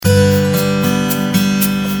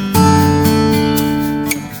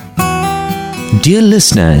Dear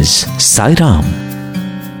listeners, Sai Ram.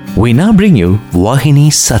 We now bring you Vahini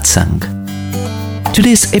Satsangh.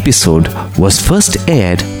 Today's episode was first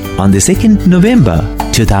aired on the 2nd November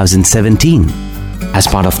 2017 as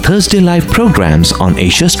part of Thursday live programs on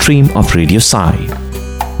Asia stream of Radio Sai.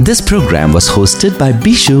 This program was hosted by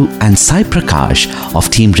Bishu and Sai Prakash of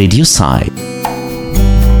Team Radio Sai.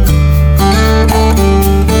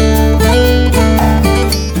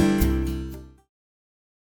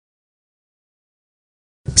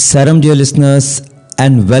 Saram, dear listeners,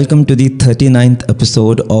 and welcome to the 39th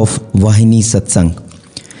episode of Vahini Satsangh.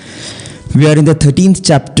 We are in the 13th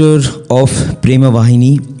chapter of Prema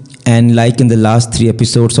Vahini, and like in the last 3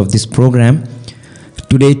 episodes of this program,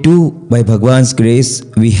 today too, by Bhagawan's grace,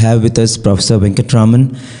 we have with us Professor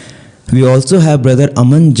Venkatraman. We also have Brother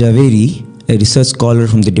Aman Javeri, a research scholar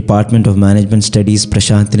from the Department of Management Studies,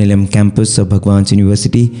 Prasanthi Nilayam campus of Bhagawan's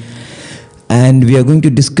University. And we are going to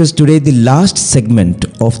discuss today the last segment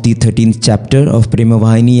of the 13th chapter of Prema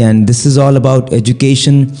Vahini, and this is all about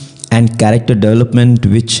education and character development,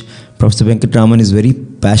 which Professor Venkatraman is very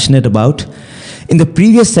passionate about. In the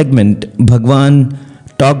previous segment, Bhagawan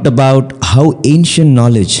talked about how ancient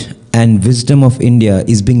knowledge and wisdom of India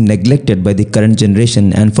is being neglected by the current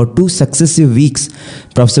generation, and for 2 successive weeks,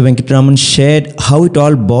 Professor Venkatraman shared how it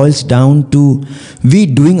all boils down to we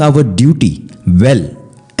doing our duty well.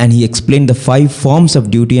 And he explained the 5 forms of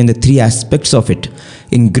duty and the 3 aspects of it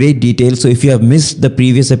in great detail. So if you have missed the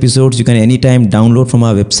previous episodes, you can anytime download from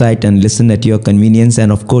our website and listen at your convenience.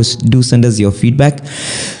 And of course, do send us your feedback.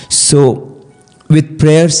 So with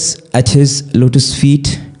prayers at his lotus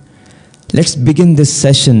feet, let's begin this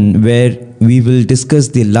session where we will discuss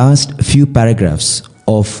the last few paragraphs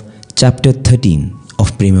of chapter 13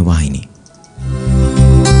 of Prema Vahini.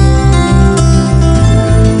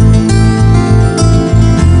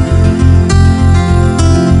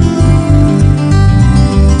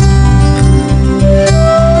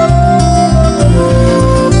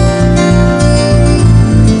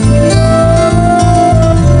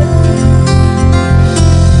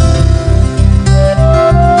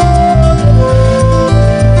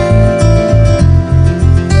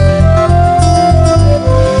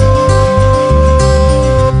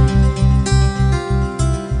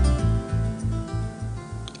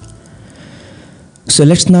 So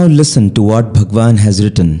let's now listen to what Bhagavan has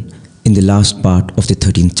written in the last part of the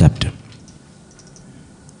 13th chapter.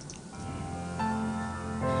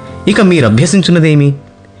 ఇక మీరు అభ్యసించున్నదేమి?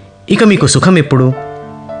 ఇక మీకు సుఖమెప్పుడు?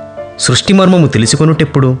 సృష్టి మర్మము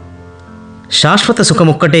తెలుసుకొనుటెప్పుడు? శాశ్వత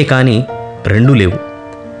సుఖమొక్కటే కాని రెండూ లేవు.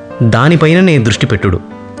 దానిపైననే దృష్టి పెట్టుడు.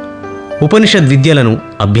 ఉపనిషద్ విద్యలను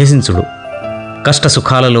అభ్యసించుడు. కష్ట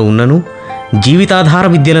సుఖాలలో ఉన్నను జీవితాధార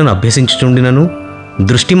విద్యలను అభ్యసించుచుండినను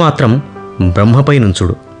దృష్టి మాత్రం బ్రహ్మపై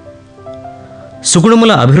నుంచుడు.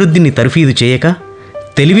 సుగుణముల అభివృద్ధిని తర్ఫీదు చేయక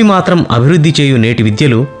తెలివి మాత్రం అభివృద్ధి చేయు నేటి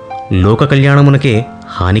విద్యలు లోక కళ్యాణమునకే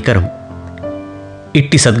హానికరం.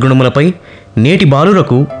 ఇట్టి సద్గుణములపై నేటి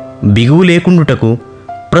బాలురకు బిగువు లేకుండుటకు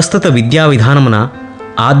ప్రస్తుత విద్యా విధానమున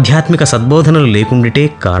ఆధ్యాత్మిక సద్బోధనలు లేకుండిటే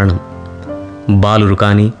కారణం. బాలురు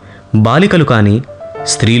కాని బాలికలు కాని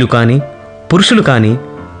స్త్రీలు కాని పురుషులు కాని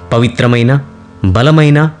పవిత్రమైన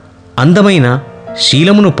బలమైన అందమైన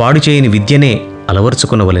శీలమును పాడు చేయని విద్యనే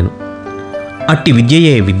అలవర్చుకునవలెను. అట్టి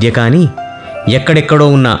విద్యయే విద్య కాని ఎక్కడెక్కడో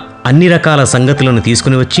ఉన్న అన్ని రకాల సంగతులను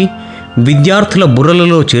తీసుకుని వచ్చి విద్యార్థుల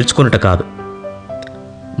బుర్రలలో చేర్చుకొనుట కాదు.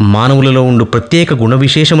 మానవులలో ఉండు ప్రత్యేక గుణ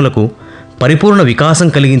విశేషములకు పరిపూర్ణ వికాసం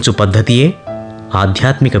కలిగించు పద్ధతియే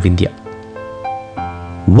ఆధ్యాత్మిక విద్య.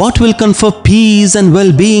 What will confer peace and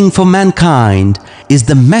well-being for mankind is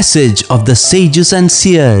the message of the sages and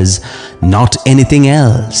seers, not anything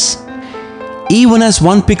else. Even as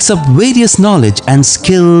one picks up various knowledge and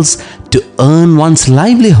skills to earn one's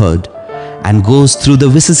livelihood and goes through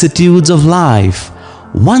the vicissitudes of life,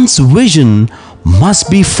 one's vision must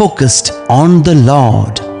be focused on the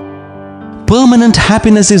Lord. Permanent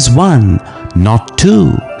happiness is one, not two,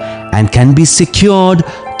 and can be secured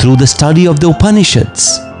through the study of the Upanishads.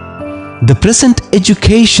 The present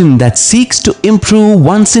education that seeks to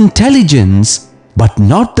improve one's intelligence but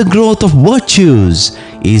not the growth of virtues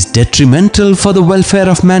is detrimental for the welfare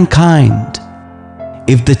of mankind.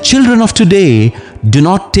 If the children of today do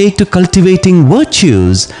not take to cultivating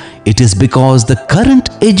virtues, it is because the current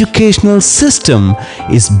educational system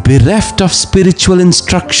is bereft of spiritual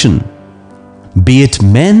instruction. Be it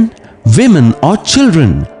men, women or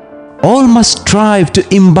children, all must strive to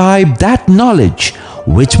imbibe that knowledge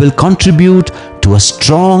which will contribute to a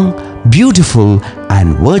strong, beautiful and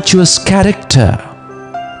virtuous character.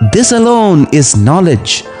 This alone is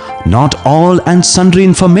knowledge, not all and sundry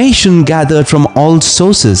information gathered from all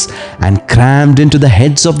sources and crammed into the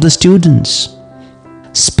heads of the students.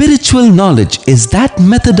 Spiritual knowledge is that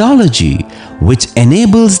methodology which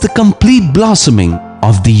enables the complete blossoming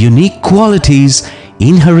of the unique qualities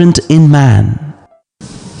inherent in man.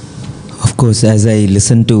 Of course, as I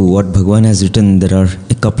listen to what Bhagawan has written, there are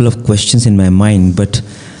a couple of questions in my mind, but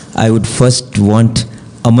I would first want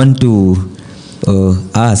Aman to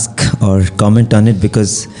ask or comment on it,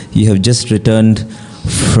 because you have just returned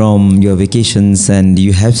from your vacations and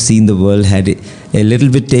you have seen the world, had a little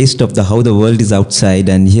bit taste of how the world is outside.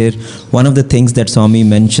 And here, one of the things that Swami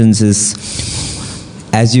mentions is,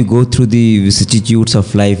 as you go through the vicissitudes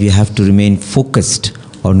of life, you have to remain focused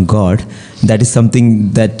on God. That is something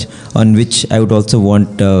that on which I would also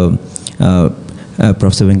want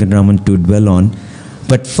Professor Venkataraman to dwell on.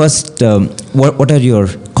 But first, what are your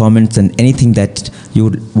comments and anything that you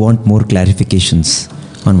would want more clarifications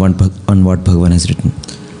on what Bhagavan has written?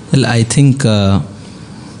 Well, I think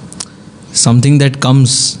something that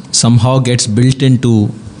somehow gets built into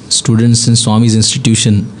students in Swami's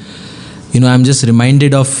institution. I'm just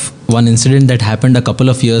reminded of one incident that happened a couple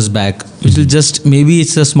of years back, which will maybe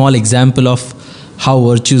it's a small example of how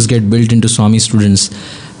virtues get built into Swami students.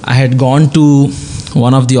 I had gone to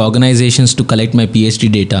one of the organizations to collect my PhD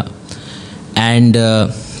data, and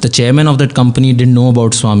the chairman of that company didn't know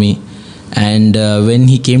about Swami. And when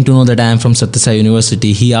he came to know that I am from Satya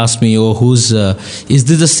University, he asked me, is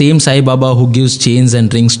this the same Sai Baba who gives chains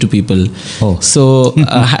and rings to people? So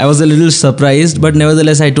I was a little surprised, but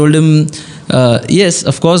nevertheless I told him, yes,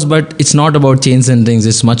 of course, but it's not about chains and rings,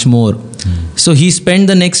 it's much more. So he spent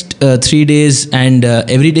the next 3 days, and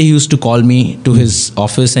every day he used to call me to his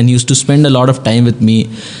office, and he used to spend a lot of time with me,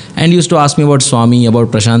 and he used to ask me about Swami, about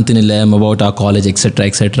Prasanthi Nilayam, about our college, etc.,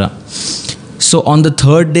 etc. So on the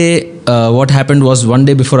third day, what happened was, one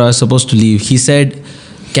day before I was supposed to leave, he said,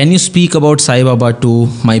 "Can you speak about Sai Baba to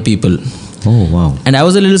my people?" Oh, wow. And I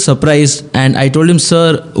was a little surprised, and I told him,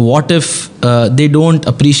 "Sir, what if they don't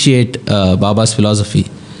appreciate Baba's philosophy?"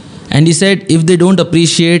 And he said, "If they don't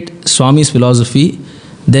appreciate Swami's philosophy,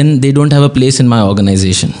 then they don't have a place in my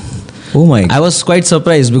organization." Oh my God. I was quite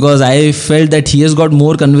surprised, because I felt that he has got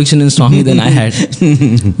more conviction in Swami than I had.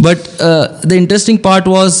 But the interesting part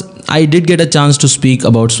was, I did get a chance to speak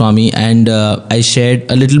about Swami, and I shared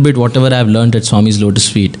a little bit whatever I have learned at Swami's Lotus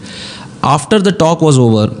Feet. After the talk was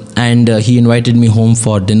over, and he invited me home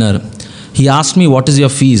for dinner, he asked me, "What is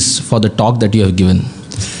your fees for the talk that you have given?"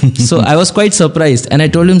 So I was quite surprised, and I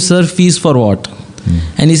told him, "Sir, fees for what?"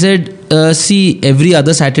 And he said, "See, every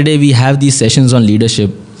other Saturday we have these sessions on leadership,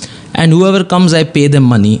 and whoever comes, I pay them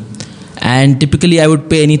money. And typically I would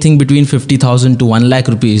pay anything between 50,000 to 1 lakh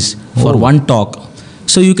rupees for one talk.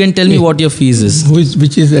 So you can tell me what your fees is."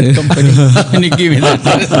 Which is that company? Can you give me that?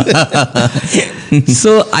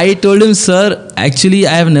 So I told him, "Sir, actually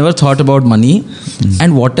I have never thought about money, and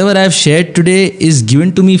whatever I have shared today is given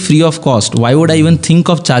to me free of cost. Why would I even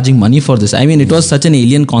think of charging money for this?" I mean, it was such an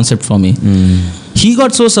alien concept for me. He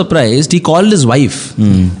got so surprised, he called his wife,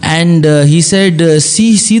 and he said,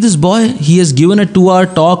 see this boy, he has given a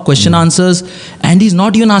 2-hour talk, question answers, and he's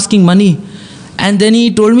not even asking money." And then he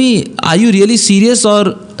told me, "Are you really serious? Or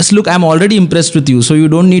look, I'm already impressed with you, so you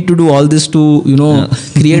don't need to do all this to,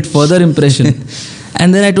 create further impression."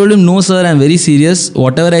 And then I told him, "No, sir, I'm very serious.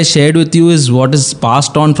 Whatever I shared with you is what is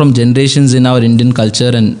passed on from generations in our Indian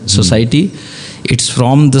culture and society. It's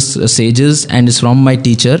from the sages, and it's from my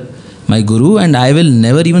teacher, my guru, and I will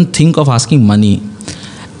never even think of asking money."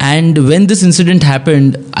 And when this incident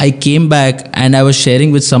happened, I came back and I was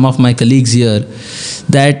sharing with some of my colleagues here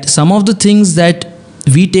that some of the things that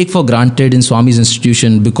we take for granted in Swami's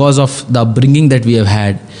institution, because of the upbringing that we have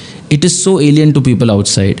had, it is so alien to people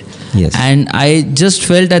outside. Yes. And I just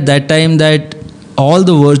felt at that time that all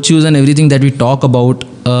the virtues and everything that we talk about,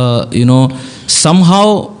 somehow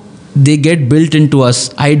they get built into us.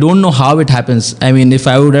 I don't know how it happens. I mean, if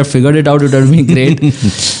I would have figured it out, it would have been great.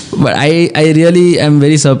 But I really am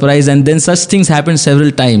very surprised. And then such things happen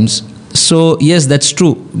several times. So yes, that's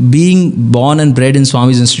true. Being born and bred in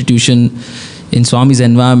Swami's institution, in Swami's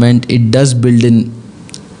environment, it does build in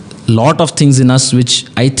a lot of things in us, which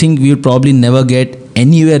I think we would probably never get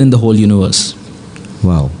anywhere in the whole universe.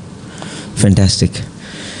 Wow. Fantastic.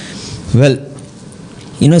 Well,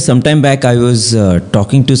 sometime back I was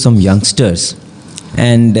talking to some youngsters,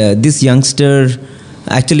 and this youngster,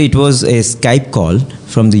 actually it was a Skype call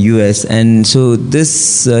from the US, and so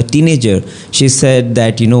this teenager, she said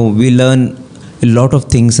that, we learn a lot of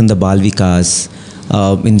things in the Balvikas,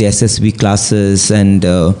 in the SSB classes, and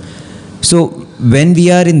so when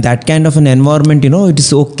we are in that kind of an environment, it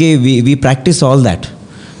is okay, we practice all that.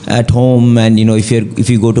 at home, and if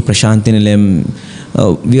you go to Prasanthi Nilayam,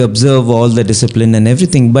 we observe all the discipline and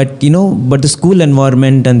everything, but the school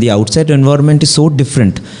environment and the outside environment is so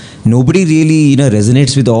different. Nobody really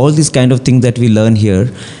resonates with all these kind of things that we learn here.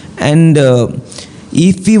 And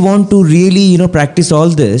if we want to really practice all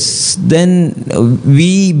this, then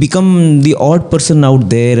we become the odd person out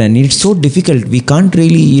there, and it's so difficult. We can't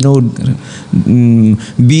really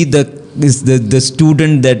be the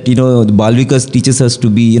student that the Balvikas teaches us to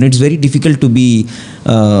be. It's very difficult to be.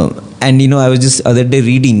 And I was just other day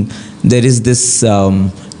reading, there is this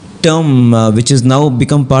term which has now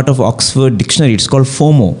become part of Oxford Dictionary. It's called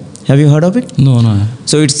FOMO. Have you heard of it? No.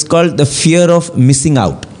 So it's called the fear of missing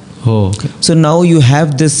out. Oh, okay. So now you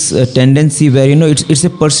have this tendency where it's a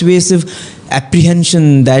persuasive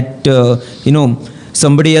apprehension that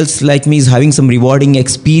somebody else like me is having some rewarding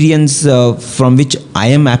experience from which I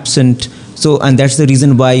am absent. So, and that's the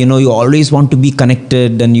reason why you always want to be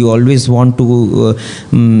connected, and you always want to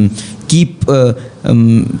keep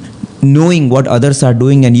knowing what others are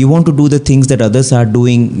doing, and you want to do the things that others are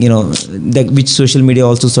doing, which social media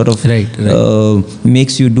also sort of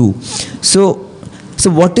makes you do. So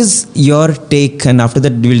what is your take? And after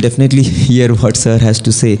that, we'll definitely hear what sir has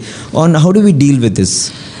to say on how do we deal with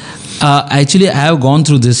this. Actually, I have gone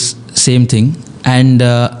through this same thing, and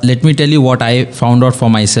let me tell you what I found out for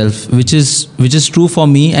myself, which is true for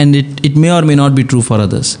me, and it may or may not be true for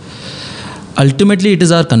others. Ultimately, it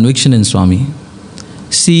is our conviction in Swami.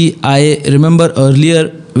 See, I remember earlier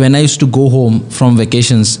when I used to go home from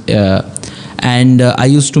vacations, and I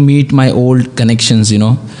used to meet my old connections,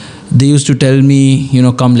 They used to tell me,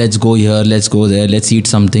 come, let's go here, let's go there, let's eat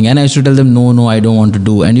something. And I used to tell them, no, I don't want to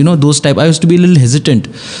do. And, those type, I used to be a little hesitant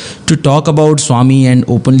to talk about Swami and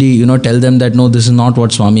openly, tell them that, no, this is not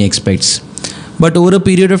what Swami expects. But over a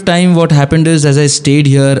period of time, what happened is, as I stayed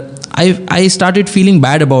here, I started feeling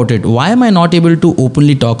bad about it. Why am I not able to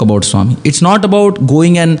openly talk about Swami? It's not about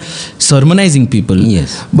going and sermonizing people.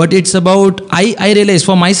 Yes. But it's about, I realized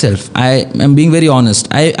for myself, I am being very honest,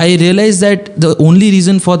 I realized that the only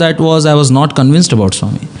reason for that was I was not convinced about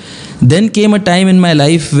Swami. Then came a time in my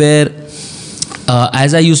life where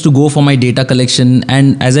as I used to go for my data collection,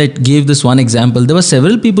 and as I gave this one example, there were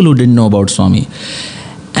several people who didn't know about Swami.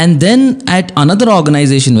 And then at another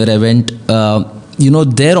organization where I went,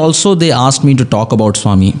 there also they asked me to talk about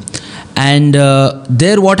Swami. And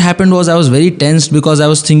there what happened was I was very tensed, because I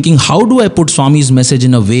was thinking, how do I put Swami's message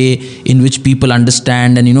in a way in which people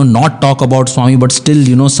understand and, not talk about Swami, but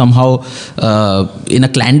still, somehow in a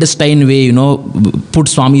clandestine way, put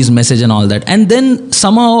Swami's message and all that. And then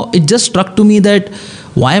somehow it just struck to me that,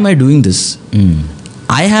 why am I doing this?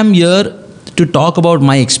 I am here to talk about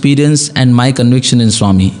my experience and my conviction in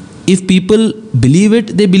Swami. If people believe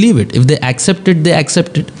it, they believe it. If they accept it, they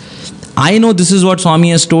accept it. I know this is what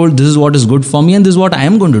Swami has told, this is what is good for me, and this is what I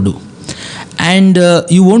am going to do. And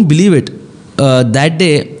you won't believe it. That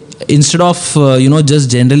day, instead of,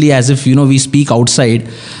 just generally as if, we speak outside,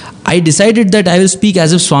 I decided that I will speak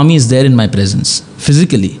as if Swami is there in my presence,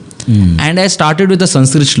 physically. And I started with a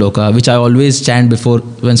Sanskrit shloka, which I always chant before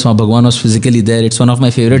when Swami Bhagawan was physically there. It's one of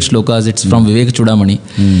my favorite shlokas. It's from Vivek Chudamani.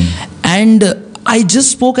 And I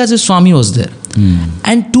just spoke as if Swami was there.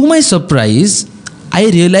 And to my surprise, I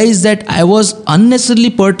realized that I was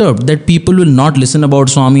unnecessarily perturbed that people will not listen about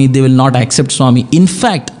Swami, they will not accept Swami. In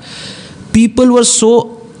fact, people were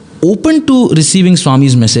so open to receiving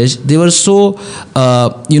Swami's message. They were so,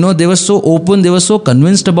 they were so open, they were so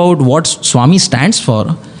convinced about what Swami stands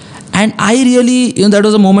for. And I really, that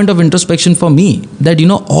was a moment of introspection for me, that,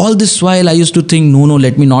 all this while I used to think, no,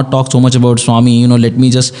 let me not talk so much about Swami, let me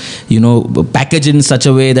just, package in such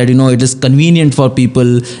a way that, it is convenient for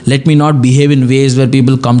people. Let me not behave in ways where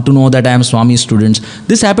people come to know that I am Swami's students.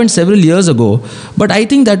 This happened several years ago, but I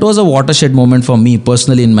think that was a watershed moment for me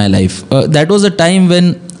personally in my life. That was a time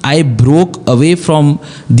when I broke away from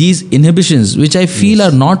these inhibitions, which I feel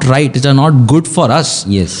are not right, which are not good for us.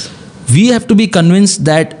 Yes. We have to be convinced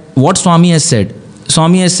that what Swami has said.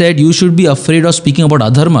 Swami has said you should be afraid of speaking about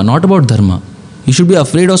adharma, not about dharma. You should be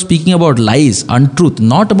afraid of speaking about lies, untruth,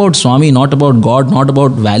 not about Swami, not about God, not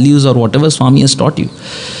about values or whatever Swami has taught you.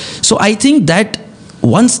 So I think that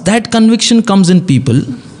once that conviction comes in people,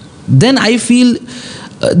 then I feel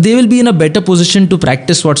they will be in a better position to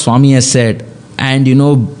practice what Swami has said and,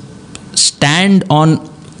 stand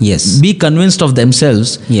on. Yes. Be convinced of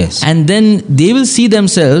themselves. Yes. And then they will see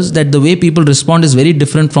themselves that the way people respond is very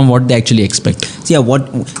different from what they actually expect. So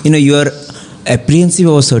you are apprehensive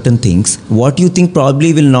over certain things. What you think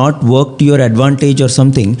probably will not work to your advantage or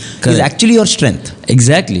something is actually your strength.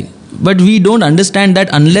 Exactly. But we don't understand that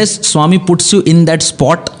unless Swami puts you in that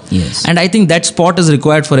spot. Yes. And I think that spot is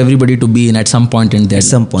required for everybody to be in at some point in their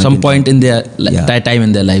in their time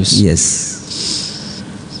in their lives. Yes.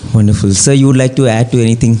 Wonderful. Sir, you would like to add to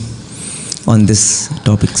anything on this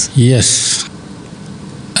topics? Yes.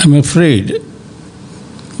 I'm afraid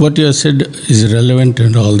what you have said is relevant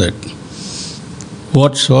and all that.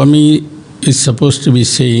 What Swami is supposed to be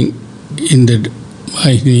saying in the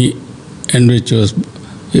Vahini, and which was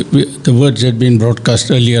the words had been broadcast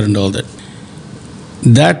earlier and all that,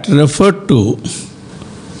 that referred to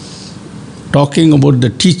talking about the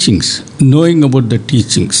teachings, knowing about the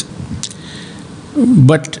teachings.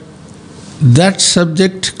 But that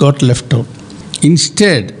subject got left out.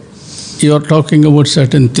 Instead, you are talking about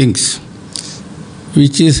certain things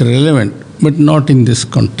which is relevant, but not in this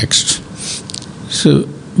context. So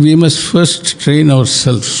we must first train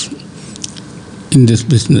ourselves in this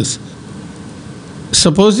business.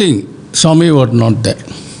 Supposing Swami were not there,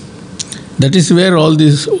 that is where all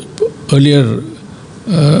this earlier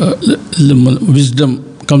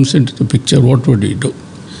wisdom comes into the picture. What would we do?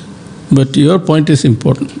 But your point is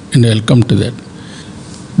important, and I'll come to that.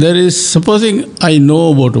 There is, supposing I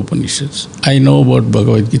know about Upanishads, I know about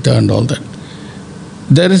Bhagavad Gita and all that.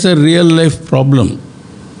 There is a real life problem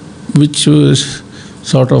which was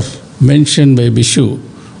sort of mentioned by Bishu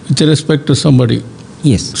with respect to somebody,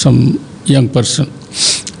 Yes. some young person.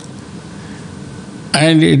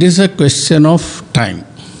 And it is a question of time.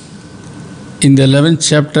 In the 11th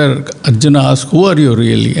chapter, Arjuna asks, who are you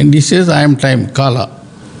really? And he says, I am time, Kala.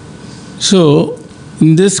 So,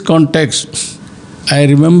 in this context, I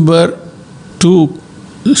remember two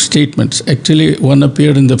statements. Actually, one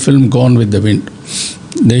appeared in the film Gone with the Wind.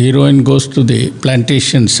 The heroine goes to the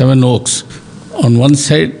plantation, Seven Oaks. On one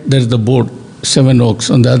side, there is the board, Seven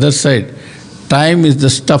Oaks. On the other side, time is the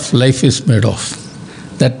stuff life is made of.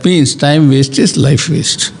 That means time waste is life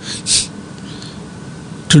waste.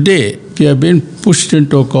 Today, we have been pushed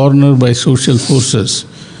into a corner by social forces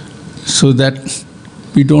so that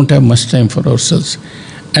we don't have much time for ourselves.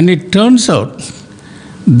 And it turns out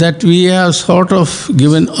that we have sort of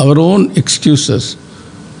given our own excuses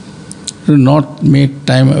to not make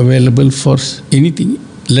time available for anything,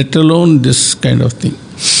 let alone this kind of thing.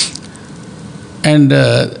 And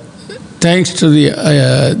thanks to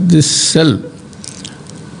the this cell,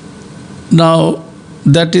 now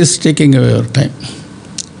that is taking away our time.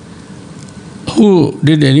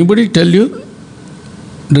 Did anybody tell you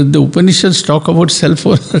that the Upanishads talk about self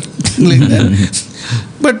or something like that?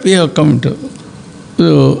 But we have come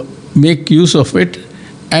to make use of it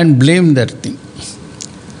and blame that thing.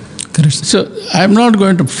 Correct. So I am not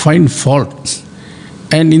going to find fault.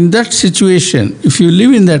 And in that situation, if you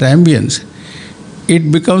live in that ambience,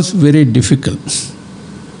 it becomes very difficult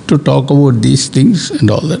to talk about these things and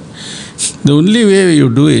all that. The only way you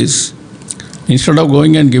do is, instead of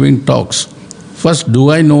going and giving talks, first, do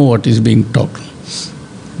I know what is being taught?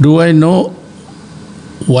 Do I know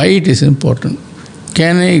why it is important?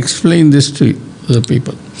 Can I explain this to the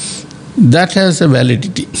people? That has a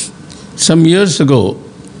validity. Some years ago,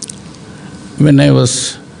 when I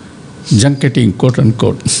was junketing, quote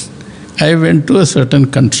unquote, I went to a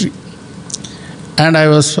certain country and I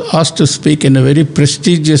was asked to speak in a very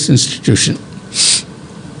prestigious institution.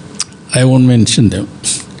 I won't mention them.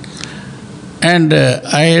 And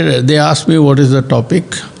they asked me what is the topic,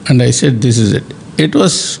 and I said this is it. It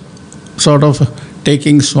was sort of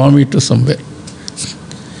taking Swami to somewhere.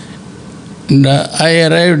 And I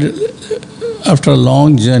arrived after a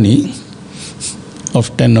long journey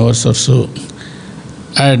of 10 hours or so.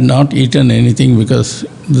 I had not eaten anything because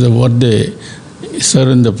what they serve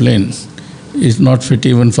in the plane is not fit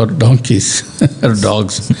even for donkeys or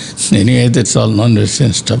dogs. Anyway, that's all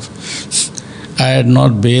non-Western stuff. I had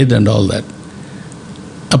not bathed and all that.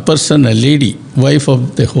 A person, a lady, wife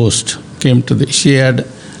of the host, came to she had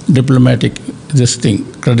diplomatic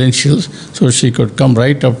credentials, so she could come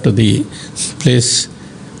right up to the place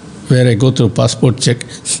where I go through passport check,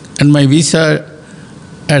 and my visa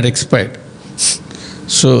had expired.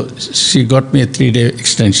 So she got me a 3-day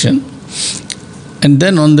extension. And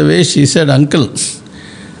then on the way she said, Uncle,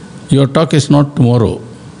 your talk is not tomorrow,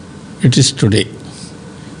 it is today.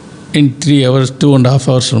 In 3 hours, 2.5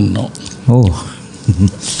 hours from now. Oh.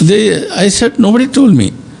 I said, nobody told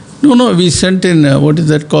me. No, we sent in, what is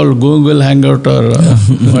that called, Google Hangout or,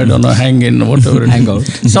 I don't know, Hang-in, whatever it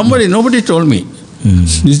is. Hangout. Nobody told me.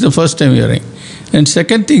 This is the first time hearing. And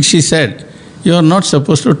second thing she said, you are not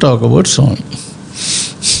supposed to talk about Swami.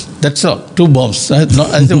 That's all, 2 bombs. I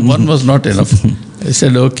said one was not enough. I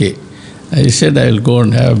said, okay. I said, I will go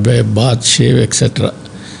and have a bath, shave, etc.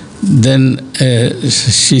 Then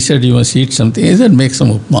she said, you must eat something. I said, make some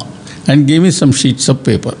upma. And gave me some sheets of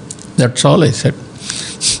paper. That's all I said.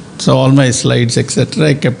 So all my slides, etc.,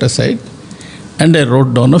 I kept aside. And I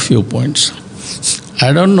wrote down a few points.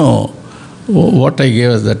 I don't know what I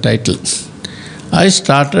gave as the title. I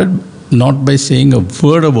started not by saying a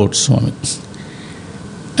word about Swami.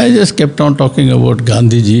 I just kept on talking about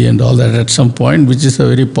Gandhiji and all that at some point, which is a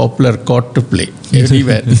very popular chord to play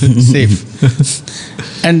everywhere,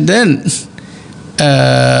 safe. And then,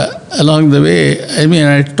 along the way,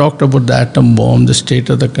 I talked about the atom bomb, the state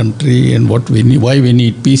of the country, and what we need, why we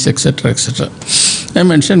need peace, etc., etc. I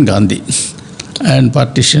mentioned Gandhi and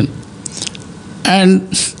partition. And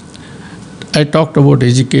I talked about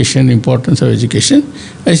education, importance of education.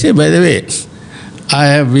 I say, by the way, I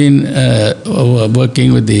have been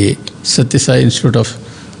working with the Sathya Sai Institute of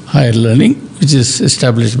Higher Learning, which is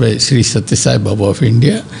established by Sri Sathya Sai Baba of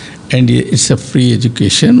India, and it's a free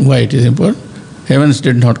education. Why it is important? Heavens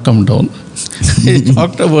did not come down. He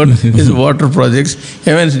talked about his water projects.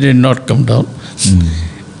 Heavens did not come down.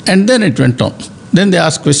 And then it went on. Then they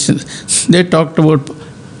asked questions. They talked about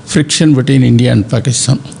friction between India and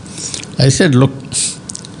Pakistan. I said, look,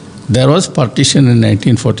 there was partition in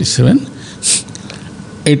 1947.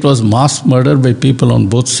 It was mass murder by people on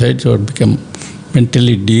both sides who had become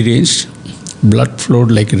mentally deranged. Blood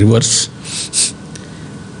flowed like rivers.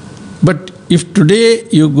 But if today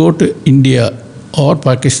you go to India or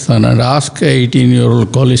Pakistan and ask an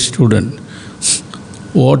 18-year-old college student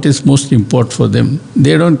what is most important for them,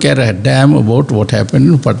 they don't care a damn about what happened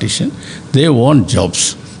in partition. They want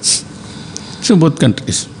jobs. So both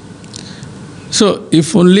countries. So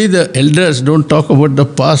if only the elders don't talk about the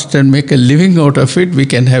past and make a living out of it, we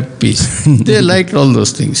can have peace. They liked all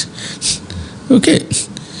those things. Okay.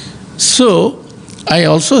 So I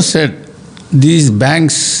also said these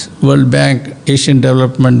banks, World Bank, Asian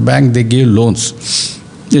Development Bank, they give loans.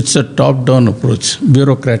 It's a top-down approach,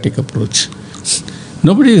 bureaucratic approach.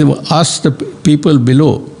 Nobody asks the people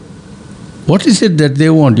below, what is it that they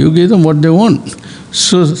want? You give them what they want.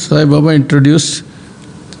 So Sai Baba introduced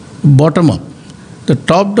bottom-up. The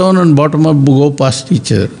top-down and bottom-up go past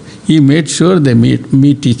each other. He made sure they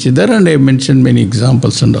meet each other, and I mentioned many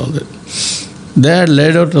examples and all that. They had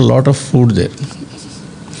laid out a lot of food there.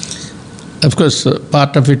 Of course,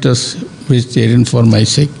 part of it was vegetarian for my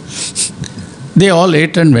sake. They all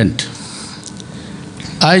ate and went.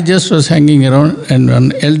 I just was hanging around, and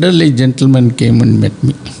an elderly gentleman came and met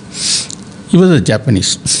me. He was a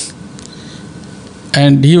Japanese.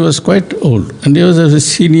 And he was quite old. And he was a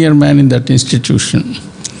senior man in that institution.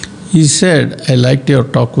 He said, I liked your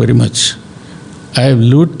talk very much. I have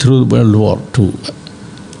lived through World War II.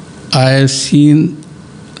 I have seen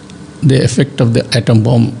the effect of the atom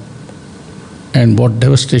bomb and what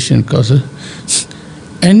devastation it causes.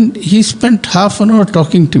 And he spent half an hour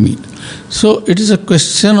talking to me. So it is a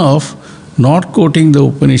question of not quoting the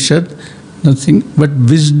Upanishad, nothing, but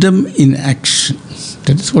wisdom in action.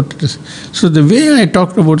 That is what it is. So the way I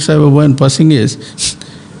talked about Sai Baba in passing is,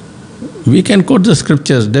 we can quote the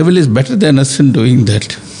scriptures. Devil is better than us in doing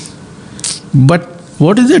that. But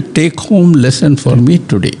what is the take-home lesson for me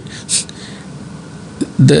today?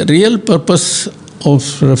 The real purpose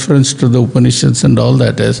of reference to the Upanishads and all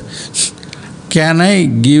that is, can I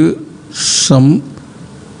give some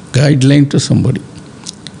guideline to somebody?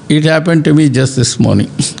 It happened to me just this morning.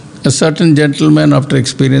 A certain gentleman, after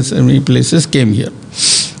experience in many places, came here.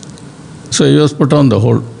 So he was put on the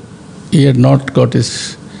hold. He had not got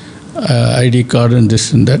his ID card and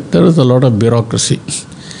this and that. There was a lot of bureaucracy.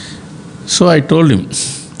 So I told him,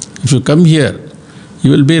 if you come here,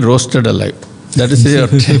 you will be roasted alive. That is your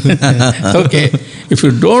okay. If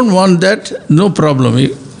you don't want that, no problem.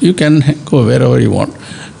 You can go wherever you want.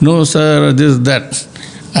 No, sir, this, that.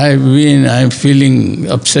 I'm feeling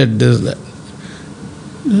upset, this, that.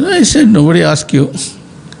 I said, nobody asked you.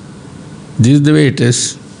 This is the way it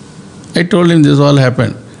is. I told him this all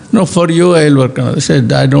happened. No, for you I will work on it. I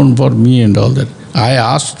said, I don't for me and all that. I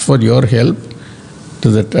asked for your help to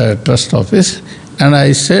the trust office, and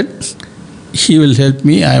I said, he will help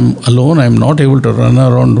me. I am alone. I am not able to run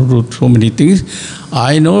around and do so many things.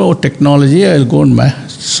 I know technology. I will go and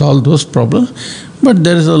solve those problems. But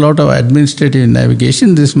there is a lot of administrative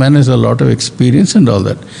navigation. This man has a lot of experience and all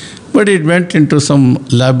that. But it went into some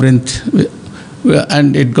labyrinth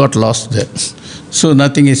and it got lost there. So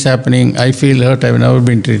nothing is happening. I feel hurt. I have never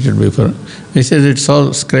been treated before. He said, it's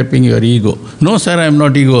all scraping your ego. No, sir, I am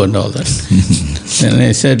not ego and all that. And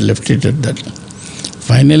I said, left it at that.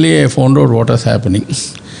 Finally, I found out what was happening.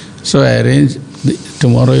 So I arranged,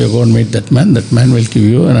 tomorrow you go and meet that man. That man will give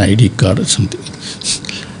you an ID card or something.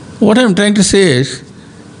 What I am trying to say is,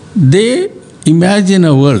 they imagine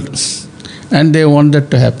a world and they want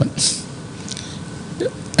that to happen.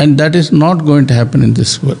 And that is not going to happen in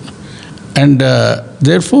this world. And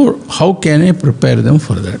therefore, how can I prepare them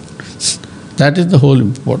for that? That is the whole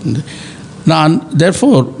important thing. Now,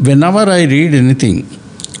 therefore, whenever I read anything,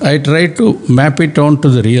 I try to map it onto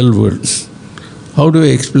the real world. How do I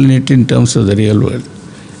explain it in terms of the real world?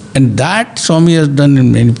 And that Swami has done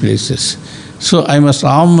in many places. So I must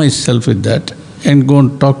arm myself with that and go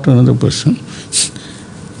and talk to another person.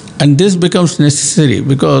 And this becomes necessary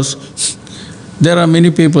because there are many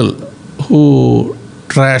people who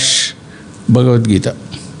trash Bhagavad Gita.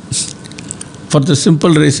 For the simple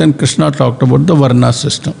reason Krishna talked about the Varna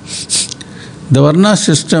system. The Varna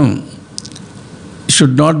system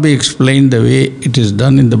should not be explained the way it is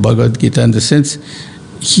done in the Bhagavad Gita, in the sense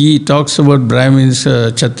he talks about Brahmins,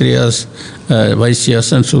 Kshatriyas,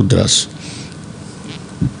 Vaishyas and Sudras.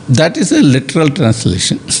 That is a literal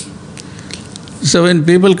translation. So when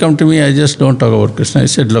people come to me, I just don't talk about Krishna. I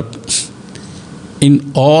said, look,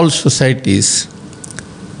 in all societies,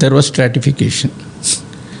 there was stratification.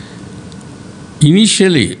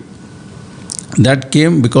 Initially, that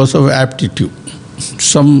came because of aptitude.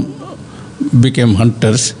 Some became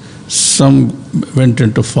hunters, some went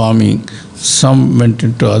into farming, some went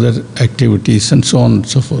into other activities and so on and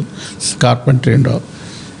so forth, carpentry and all.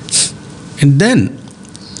 And then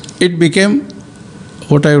it became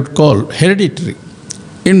what I would call hereditary.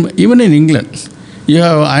 Even in England, you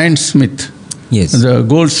have ironsmith, Yes. the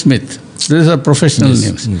goldsmith. These are professional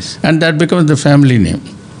names. Yes. And that becomes the family name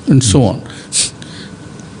and so on.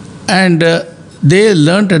 And they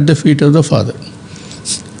learnt at the feet of the father.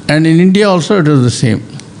 And in India also it was the same.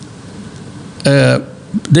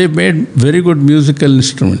 They made very good musical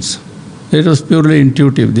instruments. It was purely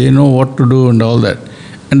intuitive. They know what to do and all that.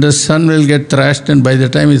 And the son will get thrashed, and by the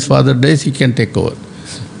time his father dies, he can take over.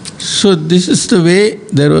 So this is the way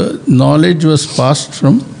knowledge was passed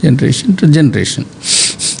from generation to generation.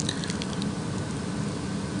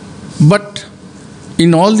 But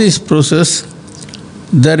in all this process,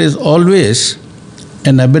 there is always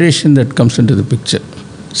an aberration that comes into the picture.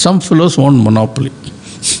 Some fellows want monopoly.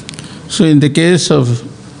 So in the case of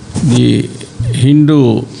the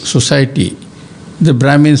Hindu society, the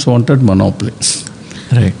Brahmins wanted monopoly.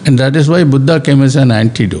 Right. And that is why Buddha came as an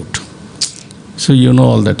antidote. So you know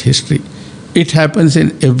all that history. It happens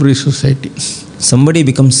in every society. Somebody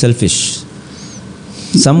becomes selfish.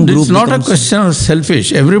 Some group It's not a becomes- question of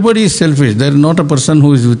selfish. Everybody is selfish. There is not a person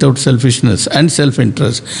who is without selfishness and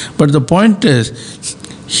self-interest. But the point is,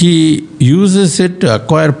 he uses it to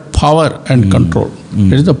acquire power and control.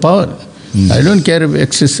 It is the power. I don't care if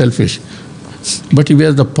X is selfish. But if he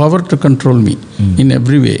has the power to control me in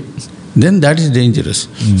every way, then that is dangerous.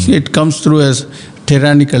 It comes through as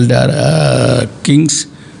tyrannical kings,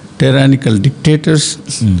 tyrannical dictators.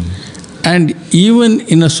 And even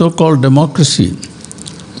in a so-called democracy,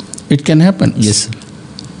 it can happen. Yes.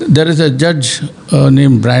 There is a judge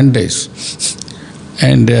named Brandeis.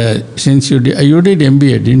 And since you did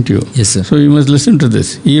MBA, didn't you? Yes, sir. So you must listen to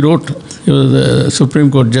this. He wrote, he was a Supreme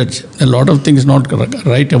Court judge. A lot of things not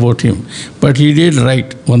right about him. But he did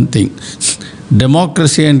write one thing.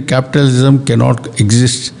 Democracy and capitalism cannot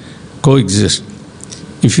coexist.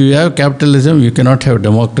 If you have capitalism, you cannot have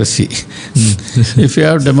democracy. If you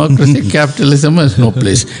have democracy, capitalism has no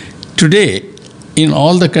place. Today, in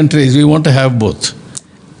all the countries, we want to have both.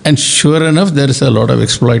 And sure enough, there is a lot of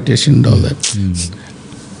exploitation and all that.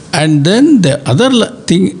 And then the other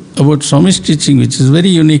thing about Swami's teaching, which is very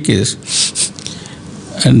unique, is,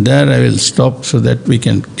 and there I will stop so that we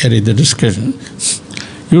can carry the discussion.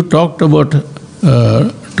 You talked about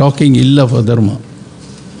talking ill of adharma.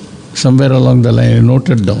 Somewhere along the line, I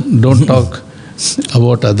noted down, don't talk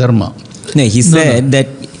about adharma. No, he said that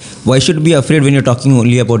why should you be afraid when you're talking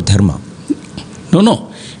only about dharma? No.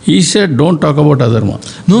 He said, don't talk about adharma.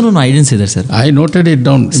 No, I didn't say that, sir. I noted it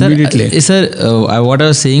down immediately. What I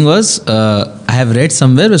was saying was, I have read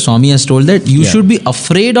somewhere where Swami has told that you should be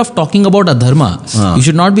afraid of talking about adharma. You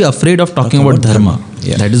should not be afraid of talking about dharma.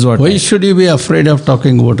 Yeah. That is what. Why should you be afraid of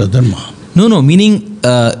talking about adharma? No, meaning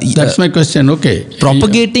That's my question. Okay.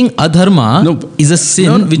 propagating adharma is a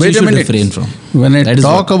sin which you wait a should minute. refrain from. When I That is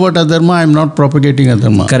talk about adharma, I am not propagating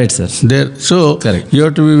adharma. Correct, sir. So Correct. you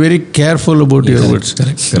have to be very careful about your words.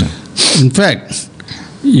 Correct. In fact,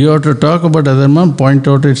 you have to talk about adharma and point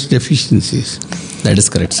out its deficiencies. That is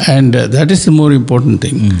correct, sir. And that is the more important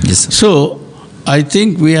thing. Yes, sir. So I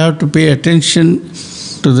think we have to pay attention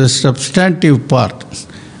to the substantive part.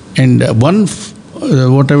 And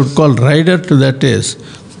what I would call rider to that is,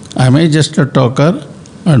 am I just a talker,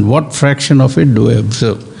 and what fraction of it do I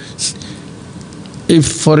observe? if,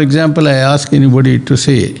 for example, I ask anybody to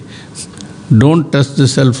say, don't touch the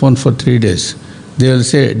cell phone for 3 days, they will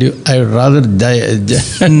say, I would rather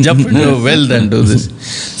jump into a well than do this.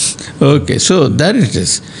 Okay, so that it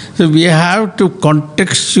is. So we have to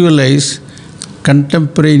contextualize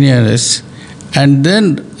contemporaneous and then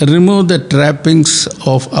remove the trappings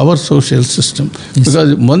of our social system. Yes.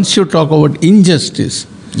 Because once you talk about injustice,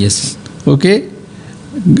 Yes. okay,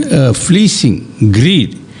 fleecing,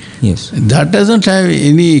 greed, Yes. that doesn't have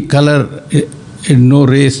any color, no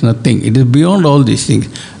race, nothing. It is beyond all these things.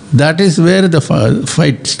 That is where the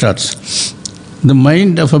fight starts. The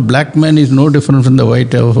mind of a black man is no different from the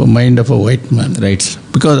mind of a white man. Right.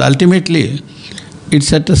 Because ultimately,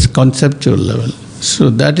 it's at a conceptual level.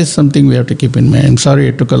 So that is something we have to keep in mind. I'm sorry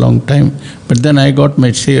it took a long time, but then I got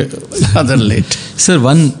my say rather late. Sir,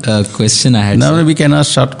 one question I had. Now sir. we can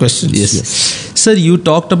ask short questions. Yes. Sir, you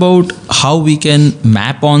talked about how we can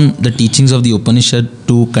map on the teachings of the Upanishad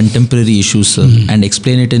to contemporary issues, sir, and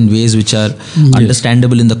explain it in ways which are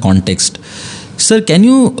understandable in the context. Sir, can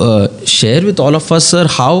you share with all of us, sir,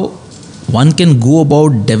 how one can go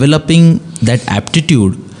about developing that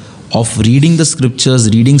aptitude of reading the scriptures,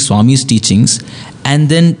 reading Swami's teachings, and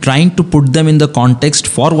then trying to put them in the context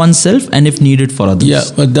for oneself and if needed for others? Yeah,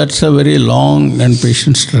 but that's a very long and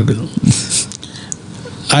patient struggle.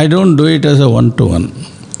 I don't do it as a one-to-one.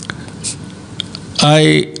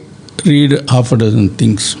 I read half a dozen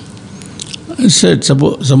things. I said,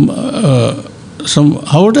 suppose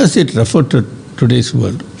how does it refer to today's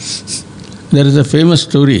world? There is a famous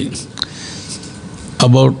story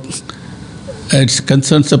about, it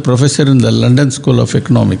concerns a professor in the London School of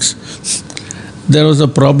Economics. There was a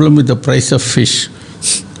problem with the price of fish,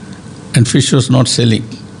 and fish was not selling.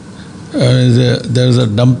 There was a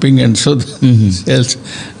dumping, and so the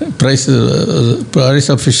price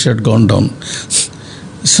of fish had gone down.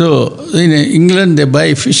 So in England they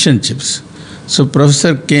buy fish and chips. So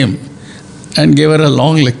professor came and gave her a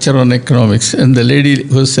long lecture on economics, and the lady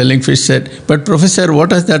who was selling fish said, "But professor,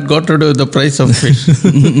 what has that got to do with the price of fish?"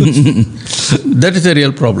 That is a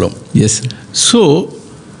real problem. Yes. So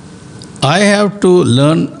I have to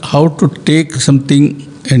learn how to take something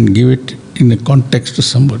and give it in a context to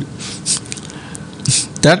somebody.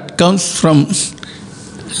 That comes from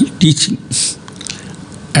teaching.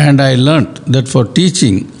 And I learnt that for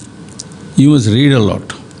teaching, you must read a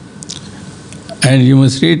lot. And you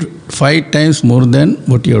must read 5 times more than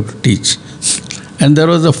what you have to teach. And there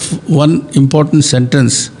was one important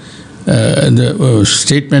sentence, the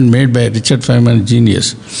statement made by Richard Feynman,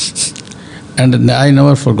 genius. And I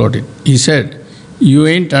never forgot it. He said, "You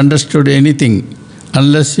ain't understood anything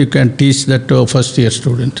unless you can teach that to a first-year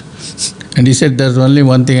student." And he said, "There's only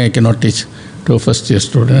one thing I cannot teach to a first-year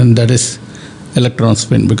student, and that is electron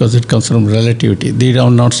spin, because it comes from relativity. They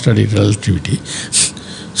have not studied relativity."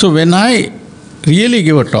 So when I really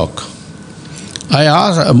give a talk,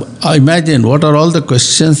 I imagine what are all the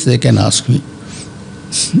questions they can ask me.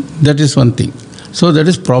 That is one thing. So that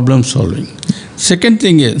is problem solving. Second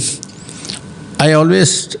thing is, I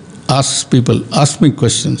always ask people, ask me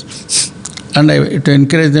questions. And to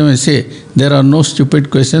encourage them, I say, there are no stupid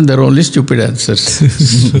questions, there are only stupid answers.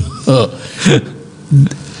 So,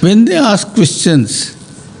 when they ask questions,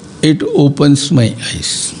 it opens my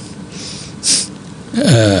eyes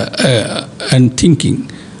and thinking.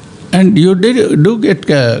 And you do get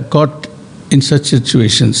caught in such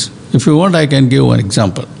situations. If you want, I can give one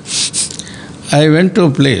example. I went to a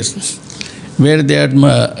place where they had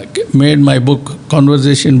made my book,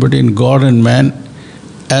 Conversation Between God and Man,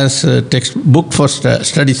 as a textbook for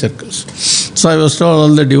study circles. So I was told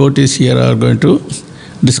all the devotees here are going to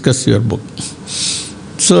discuss your book.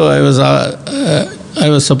 So I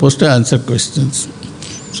was supposed to answer questions.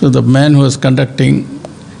 So the man who was conducting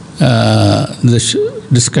the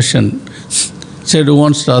discussion said, "Who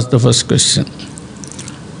wants to ask the first question?"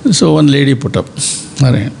 So one lady put up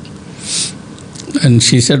her hand. And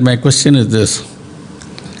she said, "My question is this.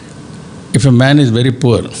 If a man is very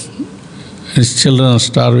poor, his children are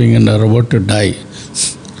starving and are about to die,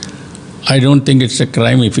 I don't think it's a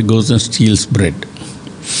crime if he goes and steals bread.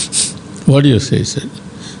 What do you say?" He said.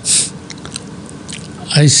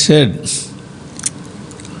 I said,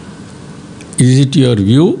 "Is it your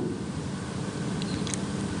view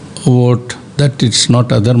about that it's not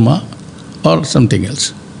adharma or something else?"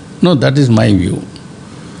 "No, that is my view."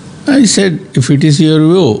 I said, "If it is your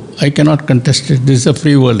view, I cannot contest it. This is a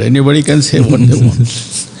free world. Anybody can say what they want.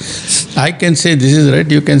 I can say this is right,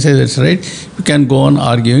 you can say that's right. You can go on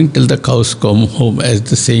arguing till the cows come home, as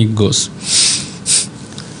the saying goes.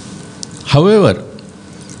 However,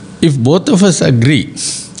 if both of us agree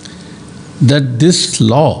that this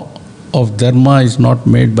law of dharma is not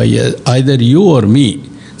made by either you or me,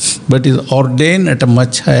 but is ordained at a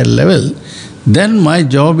much higher level, then my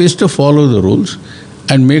job is to follow the rules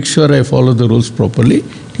and make sure I follow the rules properly.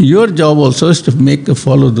 Your job also is to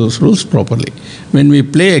follow those rules properly. When we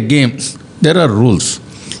play a game, there are rules.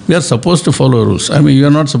 We are supposed to follow rules. I mean, you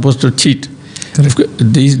are not supposed to cheat.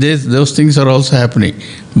 These days, those things are also happening.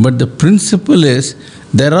 But the principle is,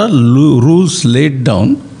 there are rules laid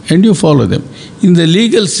down and you follow them. In the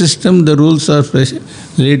legal system, the rules are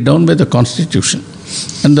laid down by the Constitution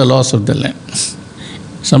and the laws of the land.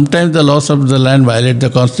 Sometimes the laws of the land violate the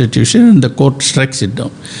Constitution and the court strikes it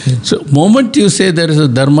down. So, moment you say there is a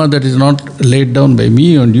dharma that is not laid down by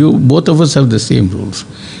me and you, both of us have the same rules.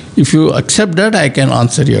 If you accept that, I can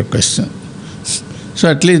answer your question. So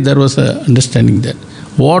at least there was an understanding that.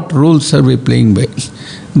 What rules are we playing by?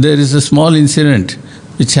 There is a small incident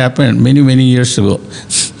which happened many, many years ago.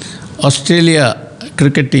 Australia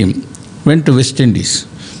cricket team went to West Indies.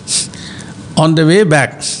 On the way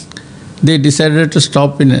back, they decided to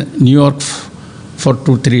stop in New York for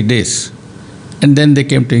 2-3 days. And then they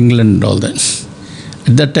came to England and all that.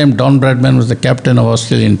 At that time, Don Bradman was the captain of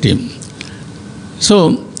Australian team.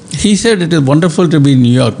 So he said, it is wonderful to be in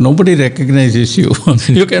New York. Nobody recognizes you.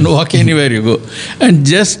 You can walk anywhere you go. And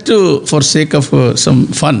just for sake of some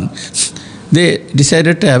fun, they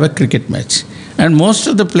decided to have a cricket match. And most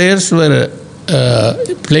of the players who were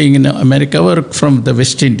playing in America were from the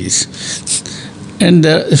West Indies. And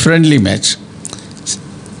a friendly match.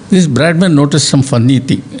 This Bradman noticed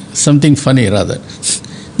something funny rather.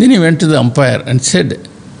 Then he went to the umpire and said,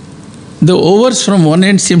 the overs from one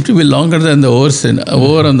end seem to be longer than the overs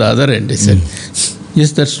over on the other end. He said,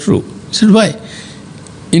 yes, that's true. He said, why?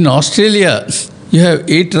 In Australia, you have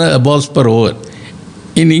 8 balls per over.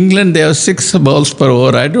 In England, they have 6 balls per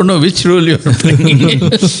over. I don't know which rule you are playing.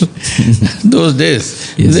 Those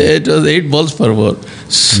days, it was 8 balls per over.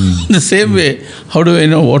 The same way, how do I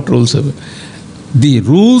know what rules are? The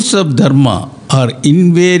rules of dharma are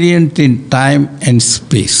invariant in time and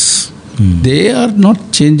space. They are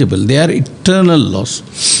not changeable. They are eternal laws.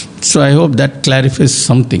 So I hope that clarifies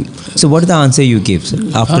something. So what is the answer you gave, sir?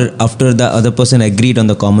 After the other person agreed on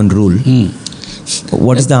the common rule,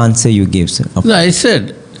 what is the answer you gave, sir? I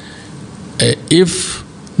said, if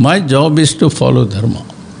my job is to follow dharma,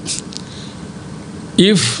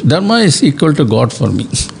 if dharma is equal to God for me,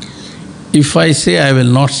 if I say I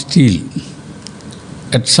will not steal,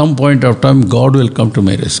 at some point of time God will come to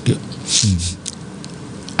my rescue.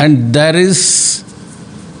 And there is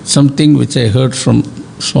something which I heard from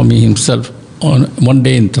Swami himself on one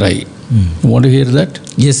day in Trai. You want to hear that?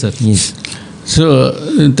 Yes, sir. Yes. So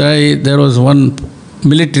in Trai, there was one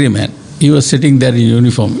military man. He was sitting there in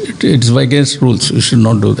uniform. It's against rules. You should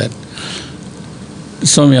not do that.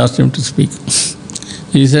 Swami asked him to speak.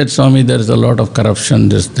 He said, Swami, there is a lot of corruption,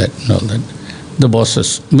 this, that, and all that. The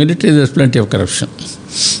bosses. Military, there's plenty of corruption.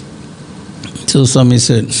 So Swami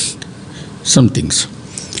said some things.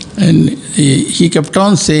 And he kept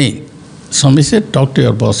on saying, Swami said, talk to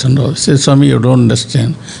your boss and all. He said, Swami, you don't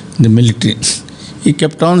understand the military. He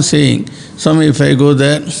kept on saying, Swami, if I go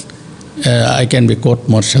there, I can be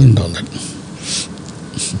court-martialed and all that.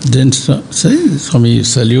 Then Swami, you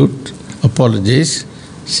salute, apologize,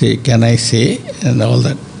 say, can I say, and all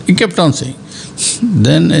that. He kept on saying.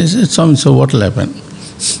 Then I said, Swami, so what will happen?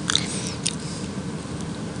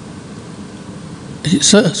 He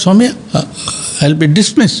said, Swami, I'll be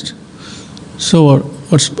dismissed. So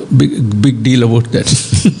what's big deal about that?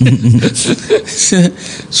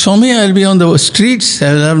 Swami, I'll be on the streets.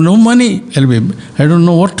 I'll have no money. I don't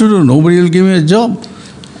know what to do. Nobody will give me a job.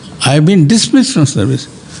 I've been dismissed from service.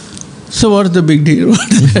 So what's the big deal about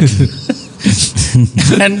that?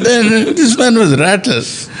 And then this man was rattled.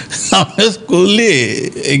 I was coolly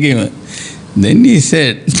again. Then he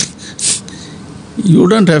said, you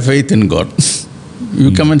don't have faith in God.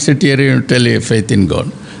 You come and sit here and tell you faith in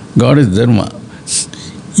God. God is dharma.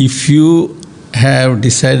 If you have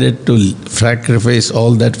decided to sacrifice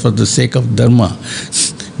all that for the sake of dharma,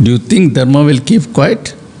 do you think dharma will keep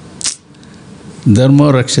quiet?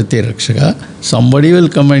 Dharma rakshate rakshaka. Somebody will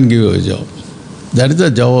come and give you a job. That is the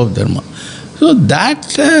job of dharma. So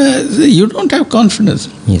that you don't have confidence.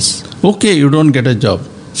 Yes. Okay, you don't get a job.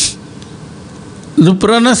 The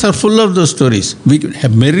Puranas are full of those stories. We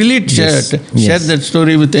have merrily shared that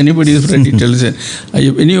story with anybody who's ready to listen.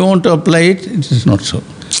 When you want to apply it, it is not so.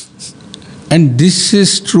 And this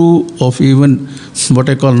is true of even what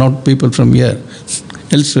I call not people from here,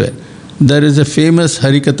 elsewhere. There is a famous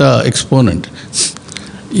Harikatha exponent.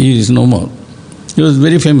 He is no more. He was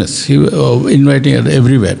very famous. He was inviting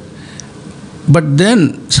everywhere. But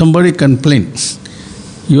then somebody complained.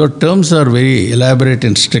 your terms are very elaborate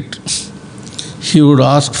and strict. He would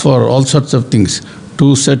ask for all sorts of things.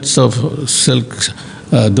 2 sets of silk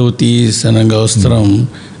dhotis and angavastram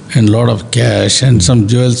and lot of cash and some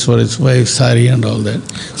jewels for his wife, sari and all that.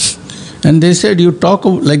 And they said, you talk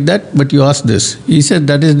like that, but you ask this. He said,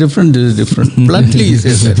 that is different, this is different. Bluntly he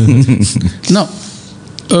says that. Now,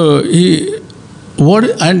 he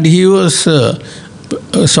was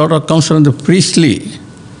sort of comes from the priestly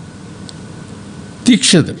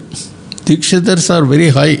Tikshadar. Tikshadars are very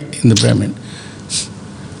high in the Brahmin.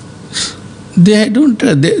 They don't,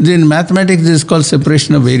 in mathematics this is called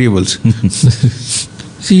separation of variables.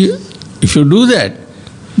 See, if you do that,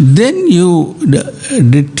 then you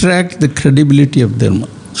detract the credibility of dharma.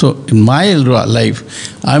 So in my life,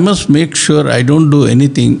 I must make sure I don't do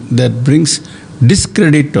anything that brings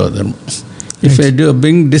discredit to dharma. If I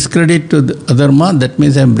bring discredit to the dharma, that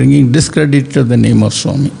means I am bringing discredit to the name of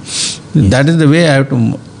Swami. That is the way I have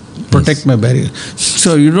to protect my barrier.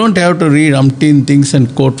 So you don't have to read umpteen things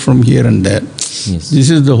and quote from here and there. Yes. This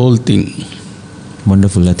is the whole thing.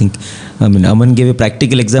 Wonderful. I think, Aman gave a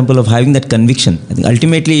practical example of having that conviction. I think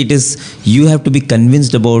ultimately it is, you have to be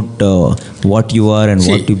convinced about what you are and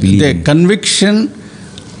what you believe the in. conviction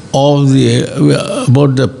of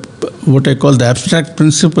about what I call the abstract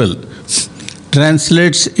principle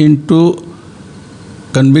translates into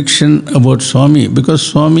conviction about Swami, because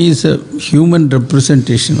Swami is a human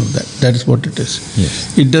representation of that. That is what it is.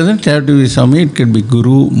 Yes. It doesn't have to be Swami, it can be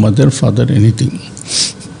Guru, Mother, Father, anything.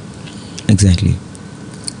 Exactly.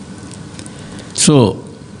 So,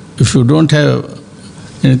 if you don't have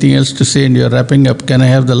anything else to say and you're wrapping up, can I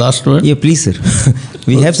have the last word? Yeah, please, sir.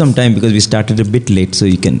 We have some time because we started a bit late, so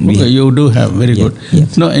you can. You do have, very good. Yeah.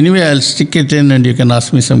 No, anyway, I'll stick it in and you can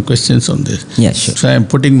ask me some questions on this. Yeah, sure. So I'm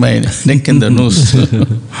putting my neck in the noose.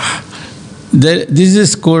 This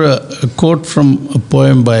is a quote from a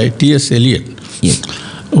poem by T.S. Eliot, Yes.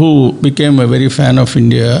 who became a very fan of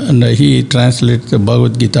India, and he translated the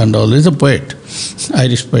Bhagavad Gita and all. He's a poet,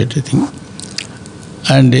 Irish poet, I think.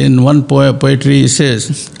 And in one poetry he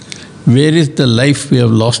says, where is the life we have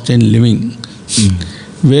lost in living?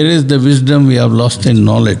 Where is the wisdom we have lost in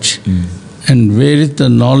knowledge? And where is the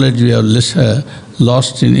knowledge we have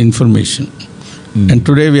lost in information? And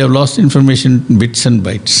today we have lost information in bits and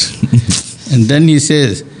bytes. And then he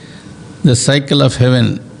says, the cycle of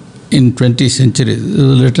heaven in 20 centuries, it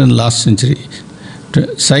was written last century,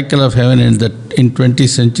 cycle of heaven in 20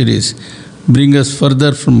 centuries bring us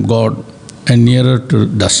further from God and nearer to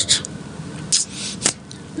dust.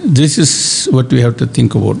 This is what we have to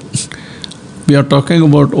think about. We are talking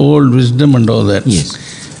about old wisdom and all that. Yes.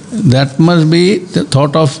 That must be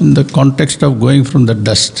thought of in the context of going from the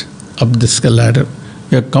dust up this ladder.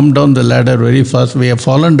 We have come down the ladder very fast. We have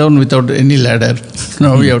fallen down without any ladder.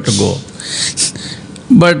 Now we have to go.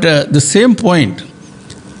 But the same point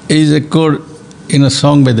is echoed in a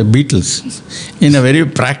song by the Beatles in a very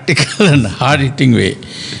practical and hard-hitting way.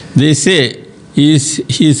 They say he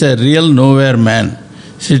is a real nowhere man,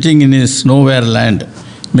 sitting in his nowhere land,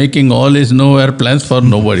 making all his nowhere plans for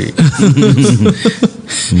nobody.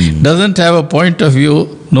 Doesn't have a point of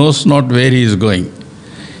view, knows not where he is going.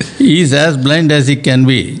 He is as blind as he can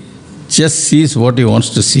be, just sees what he wants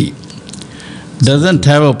to see. Doesn't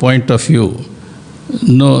have a point of view,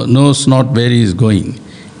 knows not where he is going.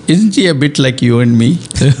 Isn't he a bit like you and me?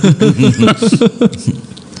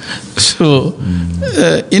 So,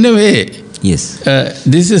 in a way, Yes.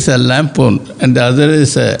 this is a lampoon and the other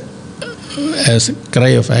is a cry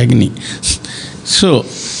of agony. So,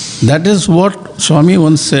 that is what Swami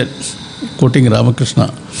once said, quoting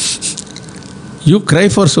Ramakrishna. You cry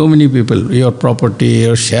for so many people, your property,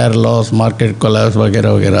 your share loss, market collapse,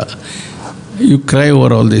 vagera, vagera. You cry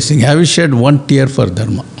over all these things. Have you shed one tear for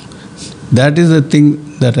Dharma? That is the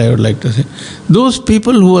thing that I would like to say. Those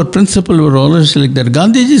people who are principled were always like that.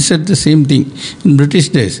 Gandhiji said the same thing in British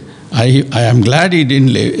days. I am glad he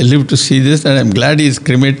didn't live to see this, and I am glad he is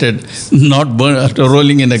cremated, not burned after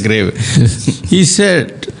rolling in a grave. He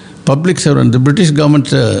said, public servant, the British government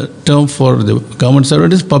term for the government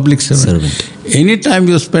servant is public servant. Anytime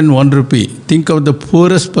you spend 1 rupee, think of the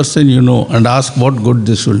poorest person you know and ask what good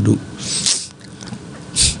this will do.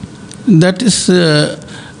 That is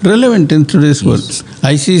relevant in today's world.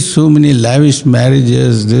 I see so many lavish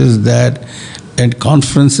marriages, this, that, and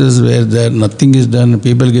conferences where nothing is done.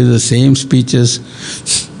 People give the same speeches.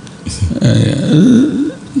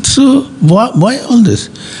 So why all this?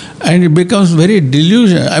 And it becomes very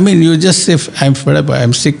delusional. I mean, you just say, I'm fed up,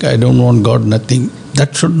 I'm sick, I don't want God, nothing.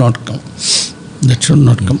 That should not come. That should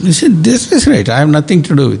not come. You say, this is right, I have nothing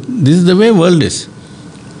to do with it. This is the way world is.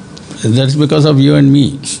 That's because of you and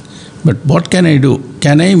me. But what can I do?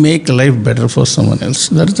 can I make life better for someone else?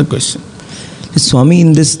 That's the question. Swami,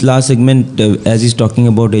 in this last segment, as he's talking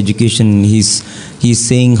about education, he's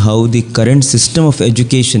saying how the current system of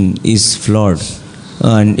education is flawed,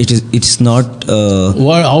 and it's not.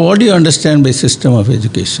 What do you understand by system of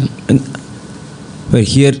education? Well,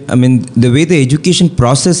 here, I mean, the way the education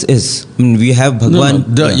process is. I mean, we have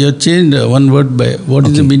Bhagawan. You changed one word by what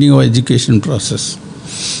is the meaning of education process?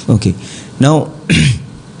 Okay, now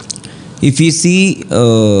if we see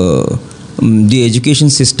the education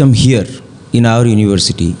system here in our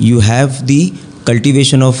university, you have the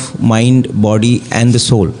cultivation of mind, body and the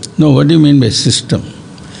soul. No, what do you mean by system?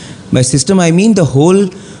 By system, I mean the whole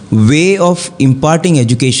way of imparting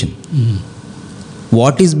education.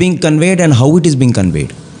 What is being conveyed and how it is being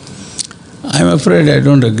conveyed. I'm afraid I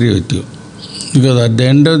don't agree with you. Because at the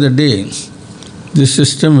end of the day, this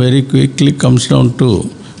system very quickly comes down to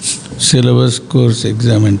syllabus, course,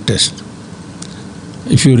 exam and test.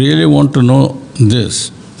 If you really want to know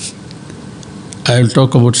this, I will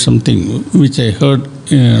talk about something which I heard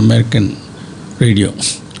in an American radio.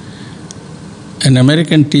 An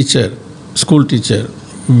American teacher, school teacher,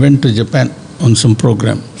 went to Japan on some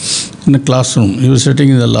program in a classroom. He was sitting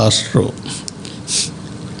in the last row.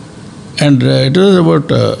 And it was about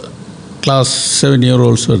class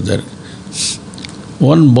 7-year-olds were there.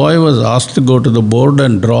 One boy was asked to go to the board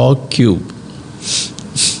and draw a cube.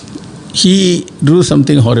 He drew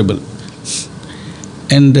something horrible.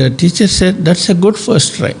 And the teacher said, that's a good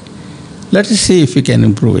first try. Let us see if we can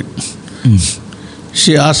improve it.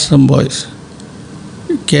 She asked some boys,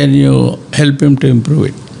 can you help him to improve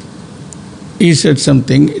it? He said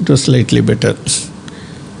something, it was slightly better.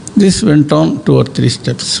 This went on 2 or 3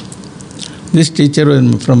 steps. This teacher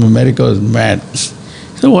from America was mad.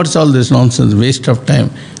 So what's all this nonsense, waste of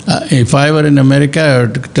time? If I were in America, I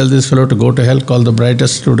would tell this fellow to go to hell, call the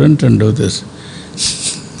brightest student and do this.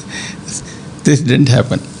 This didn't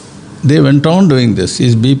happen. They went on doing this.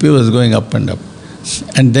 His BP was going up and up.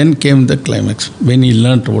 And then came the climax, when he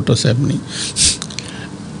learnt what was happening.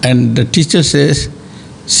 And the teacher says,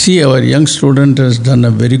 see, our young student has done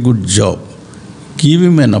a very good job. Give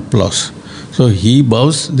him an applause. So he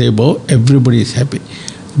bows, they bow, everybody is happy.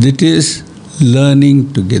 That is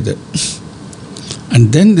learning together.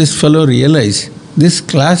 And then this fellow realized, this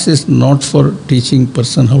class is not for teaching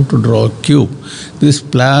person how to draw a cube. This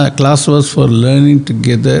class was for learning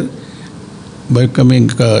together by coming,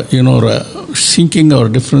 sinking our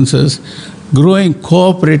differences, growing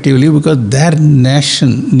cooperatively, because their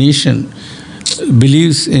nation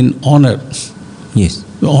believes in honor. Yes.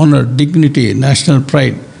 Honor, dignity, national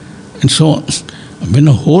pride, and so on. When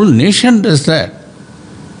a whole nation does that,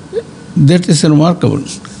 that is remarkable.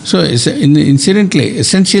 So, incidentally,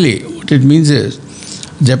 essentially, what it means is,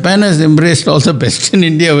 Japan has embraced all the best in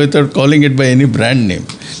India without calling it by any brand name.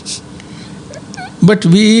 But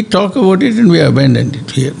we talk about it and we abandon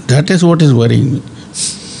it here. That is what is worrying me.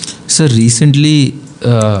 Sir, recently,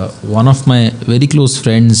 one of my very close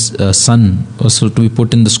friends' son was to be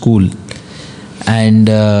put in the school. And,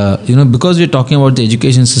 because we're talking about the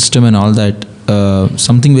education system and all that,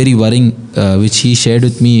 something very worrying which he shared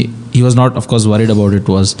with me, he was not, of course, worried about it,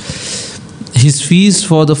 was his fees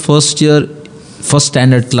for the first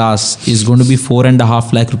standard class is going to be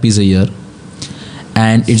 4.5 lakh rupees a year.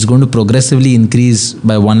 And it's going to progressively increase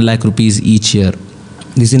by 1 lakh rupees each year.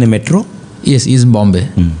 This in a metro? Yes, he's in Bombay.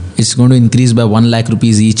 It's going to increase by 1 lakh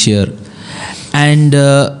rupees each year. And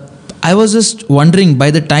I was just wondering,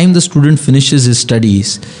 by the time the student finishes his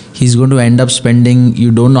studies, he's going to end up spending,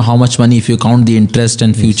 you don't know how much money if you count the interest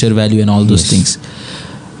and future value and all those things.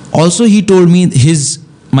 Also, he told me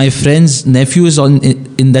my friend's nephew is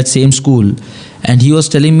in that same school, and he was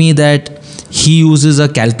telling me that he uses a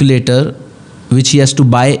calculator which he has to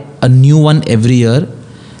buy a new one every year,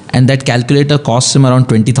 and that calculator costs him around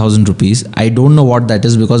 20,000 rupees. I don't know what that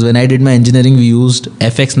is, because when I did my engineering, we used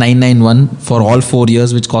FX991 for all 4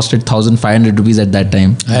 years, which costed 1,500 rupees at that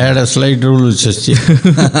time. I had a slight rule with Sathya.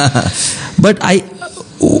 But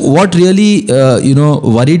what really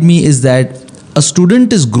worried me is that a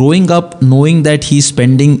student is growing up knowing that he's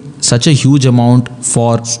spending such a huge amount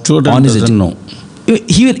on his doesn't know.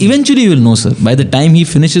 He will know, sir. By the time he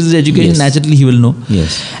finishes his education, naturally he will know.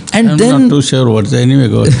 Yes. And I'm then, not too sure what's anyway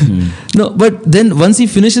go ahead. No, but then once he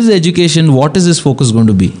finishes his education, what is his focus going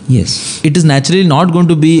to be? Yes. It is naturally not going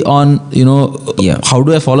to be on, how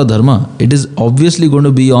do I follow dharma? It is obviously going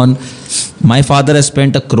to be on, my father has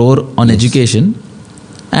spent 1 crore on education,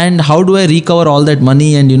 and how do I recover all that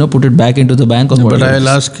money and, put it back into the bank or whatever. But I will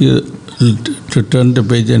ask you to turn the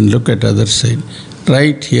page and look at other side.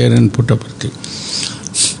 Right here and put up a thing.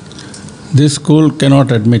 this school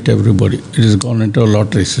cannot admit everybody. It has gone into a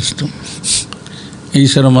lottery system.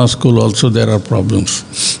 Isharama school also there are problems.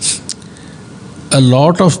 A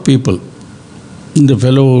lot of people, the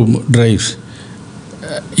fellow who drives,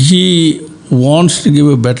 he wants to give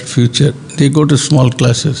a better future. They go to small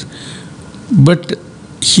classes. But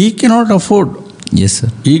he cannot afford. Yes, sir.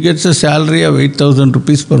 He gets a salary of 8,000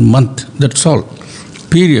 rupees per month. That's all.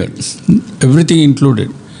 Period. Everything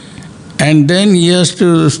included. And then he has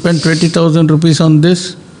to spend 20,000 rupees on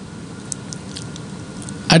this.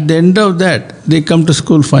 At the end of that, they come to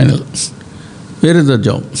school final. Where is the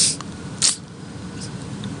job?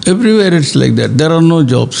 Everywhere it's like that. There are no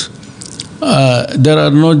jobs. There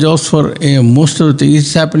are no jobs for most of the things.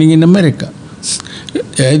 It's happening in America.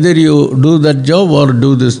 Either you do that job or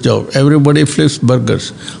do this job. Everybody flips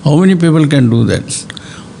burgers. How many people can do that?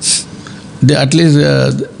 At least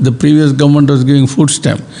the previous government was giving food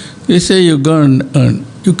stamp. They say you go and earn.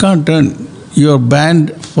 You can't earn. You are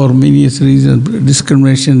banned for various reasons,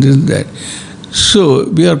 discrimination, this, that. So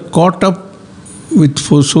we are caught up with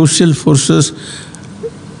social forces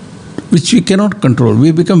which we cannot control.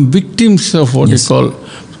 We become victims of what you call.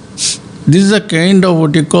 This is a kind of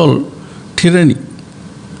what you call tyranny.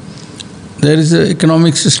 There is an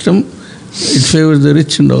economic system, it favors the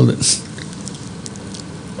rich and all that.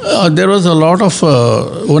 There was a lot of,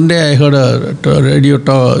 one day I heard a radio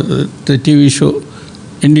talk, the TV show,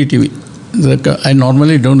 NDTV. I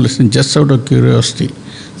normally don't listen, just out of curiosity.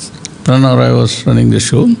 Pranav Rai was running the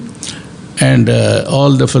show, and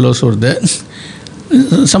all the fellows were there.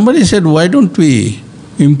 Somebody said, why don't we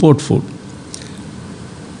import food?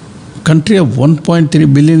 Country of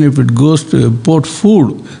 1.3 billion, if it goes to import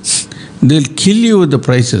food, they'll kill you with the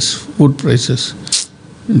prices, food prices.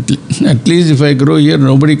 At least if I grow here,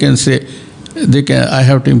 nobody can say I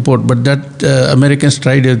have to import. But that Americans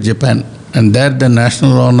tried with Japan, and there the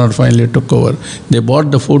national honor finally took over. They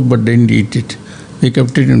bought the food but didn't eat it. They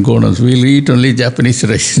kept it in corners. We'll eat only Japanese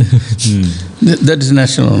rice. That is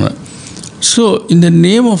national honor. So in the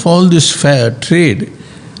name of all this fair trade,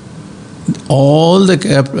 all the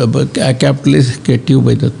capitalists get you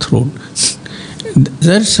by the throat.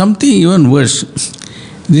 There's something even worse.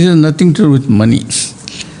 This has nothing to do with money.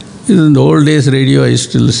 In the old days, radio I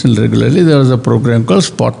used to listen regularly. There was a program called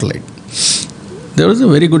Spotlight. There was a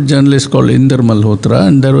very good journalist called Inder Malhotra,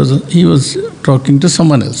 and he was talking to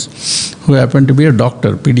someone else who happened to be a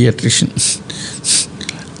doctor, pediatrician.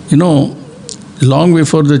 You know, long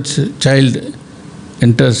before the child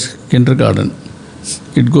enters kindergarten,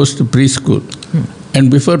 it goes to preschool. And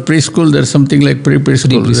before preschool, there's something like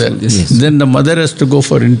preschool. Yes. Then the mother has to go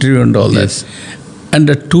for interview and all that. And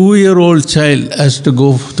a 2-year-old child has to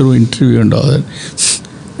go through interview and all that.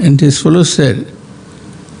 And his fellow said,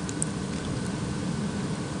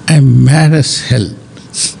 I'm mad as hell.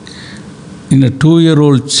 In a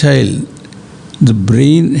 2-year-old child, the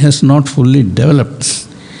brain has not fully developed.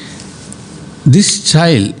 This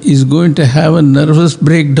child is going to have a nervous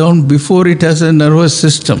breakdown before it has a nervous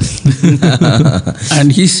system.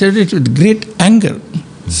 And he said it with great anger.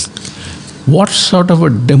 What sort of a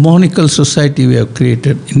demonical society we have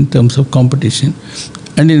created in terms of competition.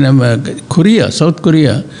 And in South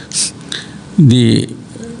Korea, the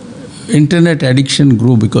internet addiction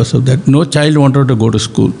grew because of that. No child wanted to go to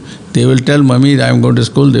school. They will tell mommy, I am going to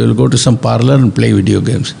school. They will go to some parlor and play video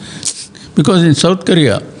games. Because in South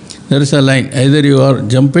Korea, there is a line, either you are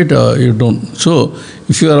jump it or you don't. So,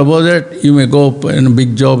 if you are above that, you may go up in a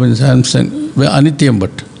big job in Samsung. Anityam, but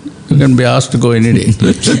you can be asked to go any day.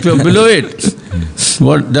 If you are below it,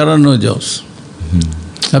 there are no jobs.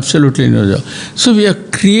 Absolutely no job. So, we have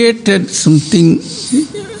created something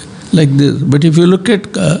like this. But if you look at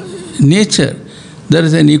nature, there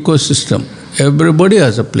is an ecosystem. Everybody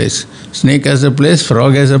has a place. Snake has a place,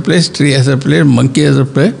 frog has a place, tree has a place, monkey has a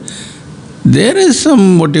place. There is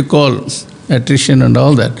some what you call attrition and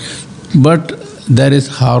all that, but there is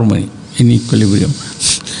harmony in equilibrium.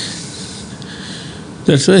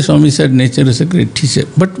 That's why Swami said nature is a great teacher.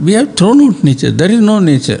 But we have thrown out nature. There is no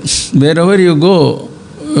nature. Wherever you go,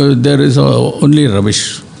 there is only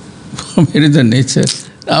rubbish. Where is the nature?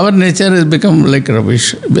 Our nature has become like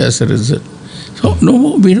rubbish as a result. So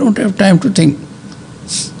no, we don't have time to think.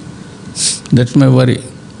 That's my worry.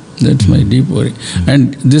 That's my deep worry.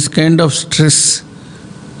 And this kind of stress,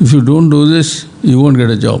 if you don't do this, you won't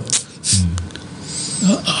get a job.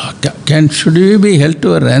 Should we be held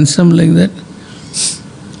to a ransom like that?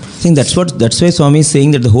 I think that's why Swami is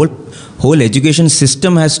saying that the whole education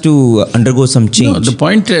system has to undergo some change. No, the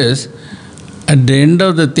point is, at the end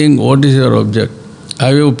of the thing, what is your object?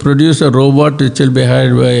 I will produce a robot which will be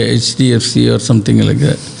hired by HDFC or something like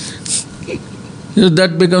that. So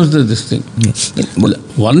that becomes this thing.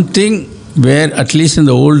 One thing where, at least in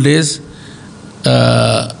the old days,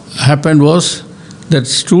 happened was that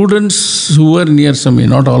students who were near Swami,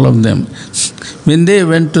 not all of them, when they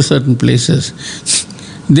went to certain places,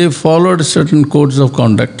 they followed certain codes of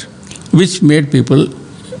conduct which made people,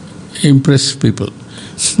 impress people.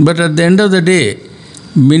 But at the end of the day,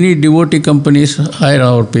 many devotee companies hire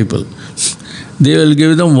our people. They will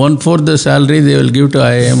give them 1/4 the salary they will give to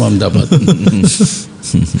IIM Ahmedabad.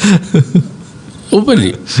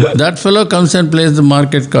 Openly. That fellow comes and plays the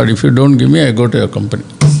market card. If you don't give me, I go to your company.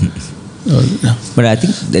 But I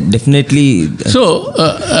think that definitely... So,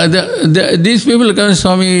 these people come,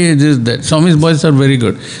 Swami, this, that. Swami's boys are very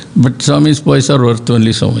good. But Swami's boys are worth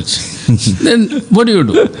only so much. Then, what do you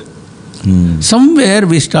do? Somewhere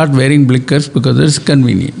we start wearing blinkers because it's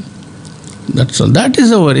convenient. That's all. That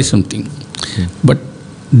is a worrisome thing. But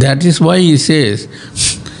that is why he says,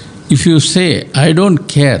 if you say, I don't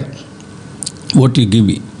care what you give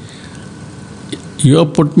me, you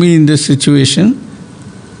have put me in this situation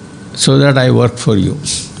so that I work for you.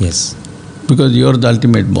 Yes. Because you are the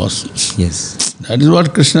ultimate boss. Yes. That is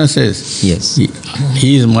what Krishna says. Yes.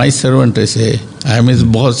 He is my servant, I say. I am his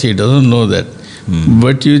boss, he doesn't know that.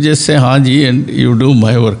 But you just say, Haji, and you do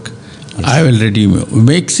my work. Yes. I will redeem you.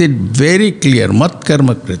 Makes it very clear. Mat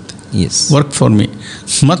karma krit. Yes. Work for me.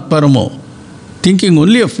 Mat paramo. Thinking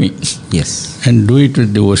only of me. Yes. And do it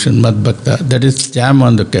with devotion. Mat bhakta. That is jam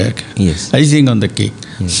on the cake. Yes. Icing on the cake.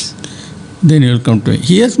 Yes. Then you will come to me.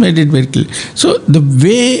 He has made it very clear. So the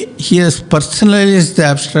way he has personalized the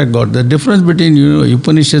abstract God, the difference between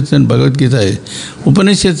Upanishads and Bhagavad Gita is,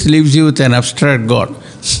 Upanishads leaves you with an abstract God.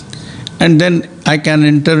 And then I can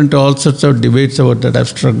enter into all sorts of debates about that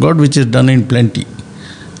abstract God, which is done in plenty.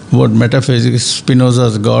 About metaphysics,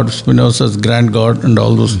 Spinoza's God, Spinoza's grand God, and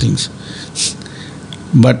all those things.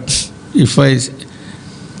 But if I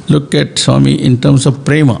look at Swami in terms of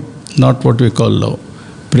prema, not what we call love,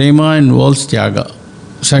 prema involves tyaga,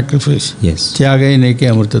 sacrifice. Yes. Tyaga in eke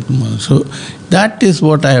amritatma. So that is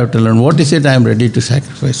what I have to learn. What is it I am ready to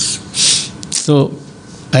sacrifice? So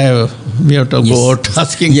we have to go out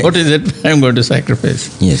asking, what is it I am going to sacrifice?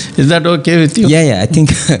 Yes. Is that okay with you? Yeah, I think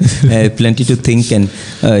plenty to think, and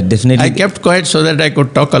definitely... I kept quiet so that I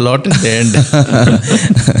could talk a lot at the end.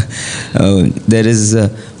 There is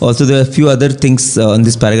also there are a few other things on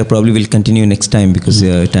this paragraph. Probably we'll continue next time because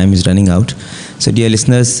time is running out. So dear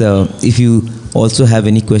listeners, if you also have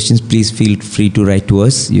any questions, please feel free to write to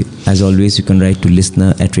us. As always, you can write to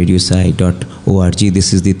listener@radiosai.org.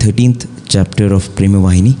 This is the 13th chapter of Prema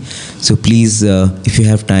Vahini. So please, if you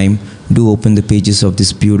have time, do open the pages of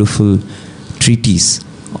this beautiful treatise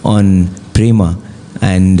on Prema.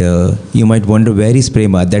 And you might wonder, where is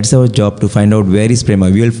Prema? That's our job, to find out where is Prema.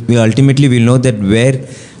 We ultimately will know that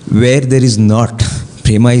where there is not,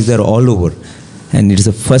 Prema is there all over. And it is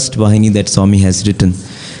the first Vahini that Swami has written.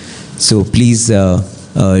 So please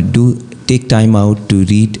do take time out to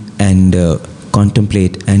read and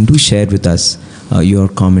contemplate, and do share with us your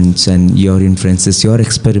comments and your inferences, your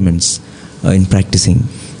experiments in practicing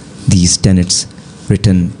these tenets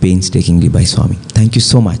written painstakingly by Swami. Thank you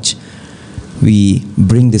so much. We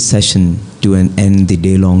bring this session to an end, the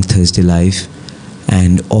day-long Thursday Live,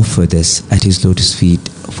 and offer this at his lotus feet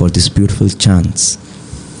for this beautiful chance,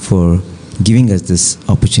 for giving us this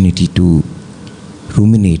opportunity to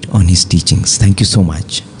ruminate on his teachings. Thank you so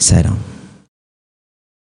much. Sai Ram.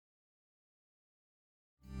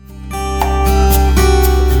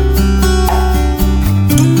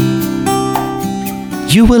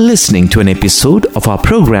 You were listening to an episode of our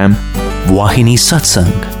program Vahini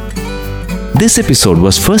Satsangh. This episode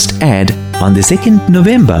was first aired on the 2nd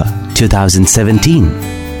November 2017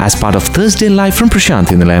 as part of Thursday Live from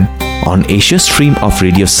Prasanthi Nilayam on Asia stream of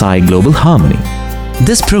Radio Sai Global Harmony.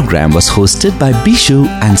 This program was hosted by Bishu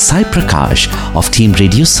and Sai Prakash of Team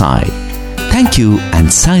Radio Sai. Thank you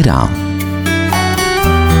and Sai Ram.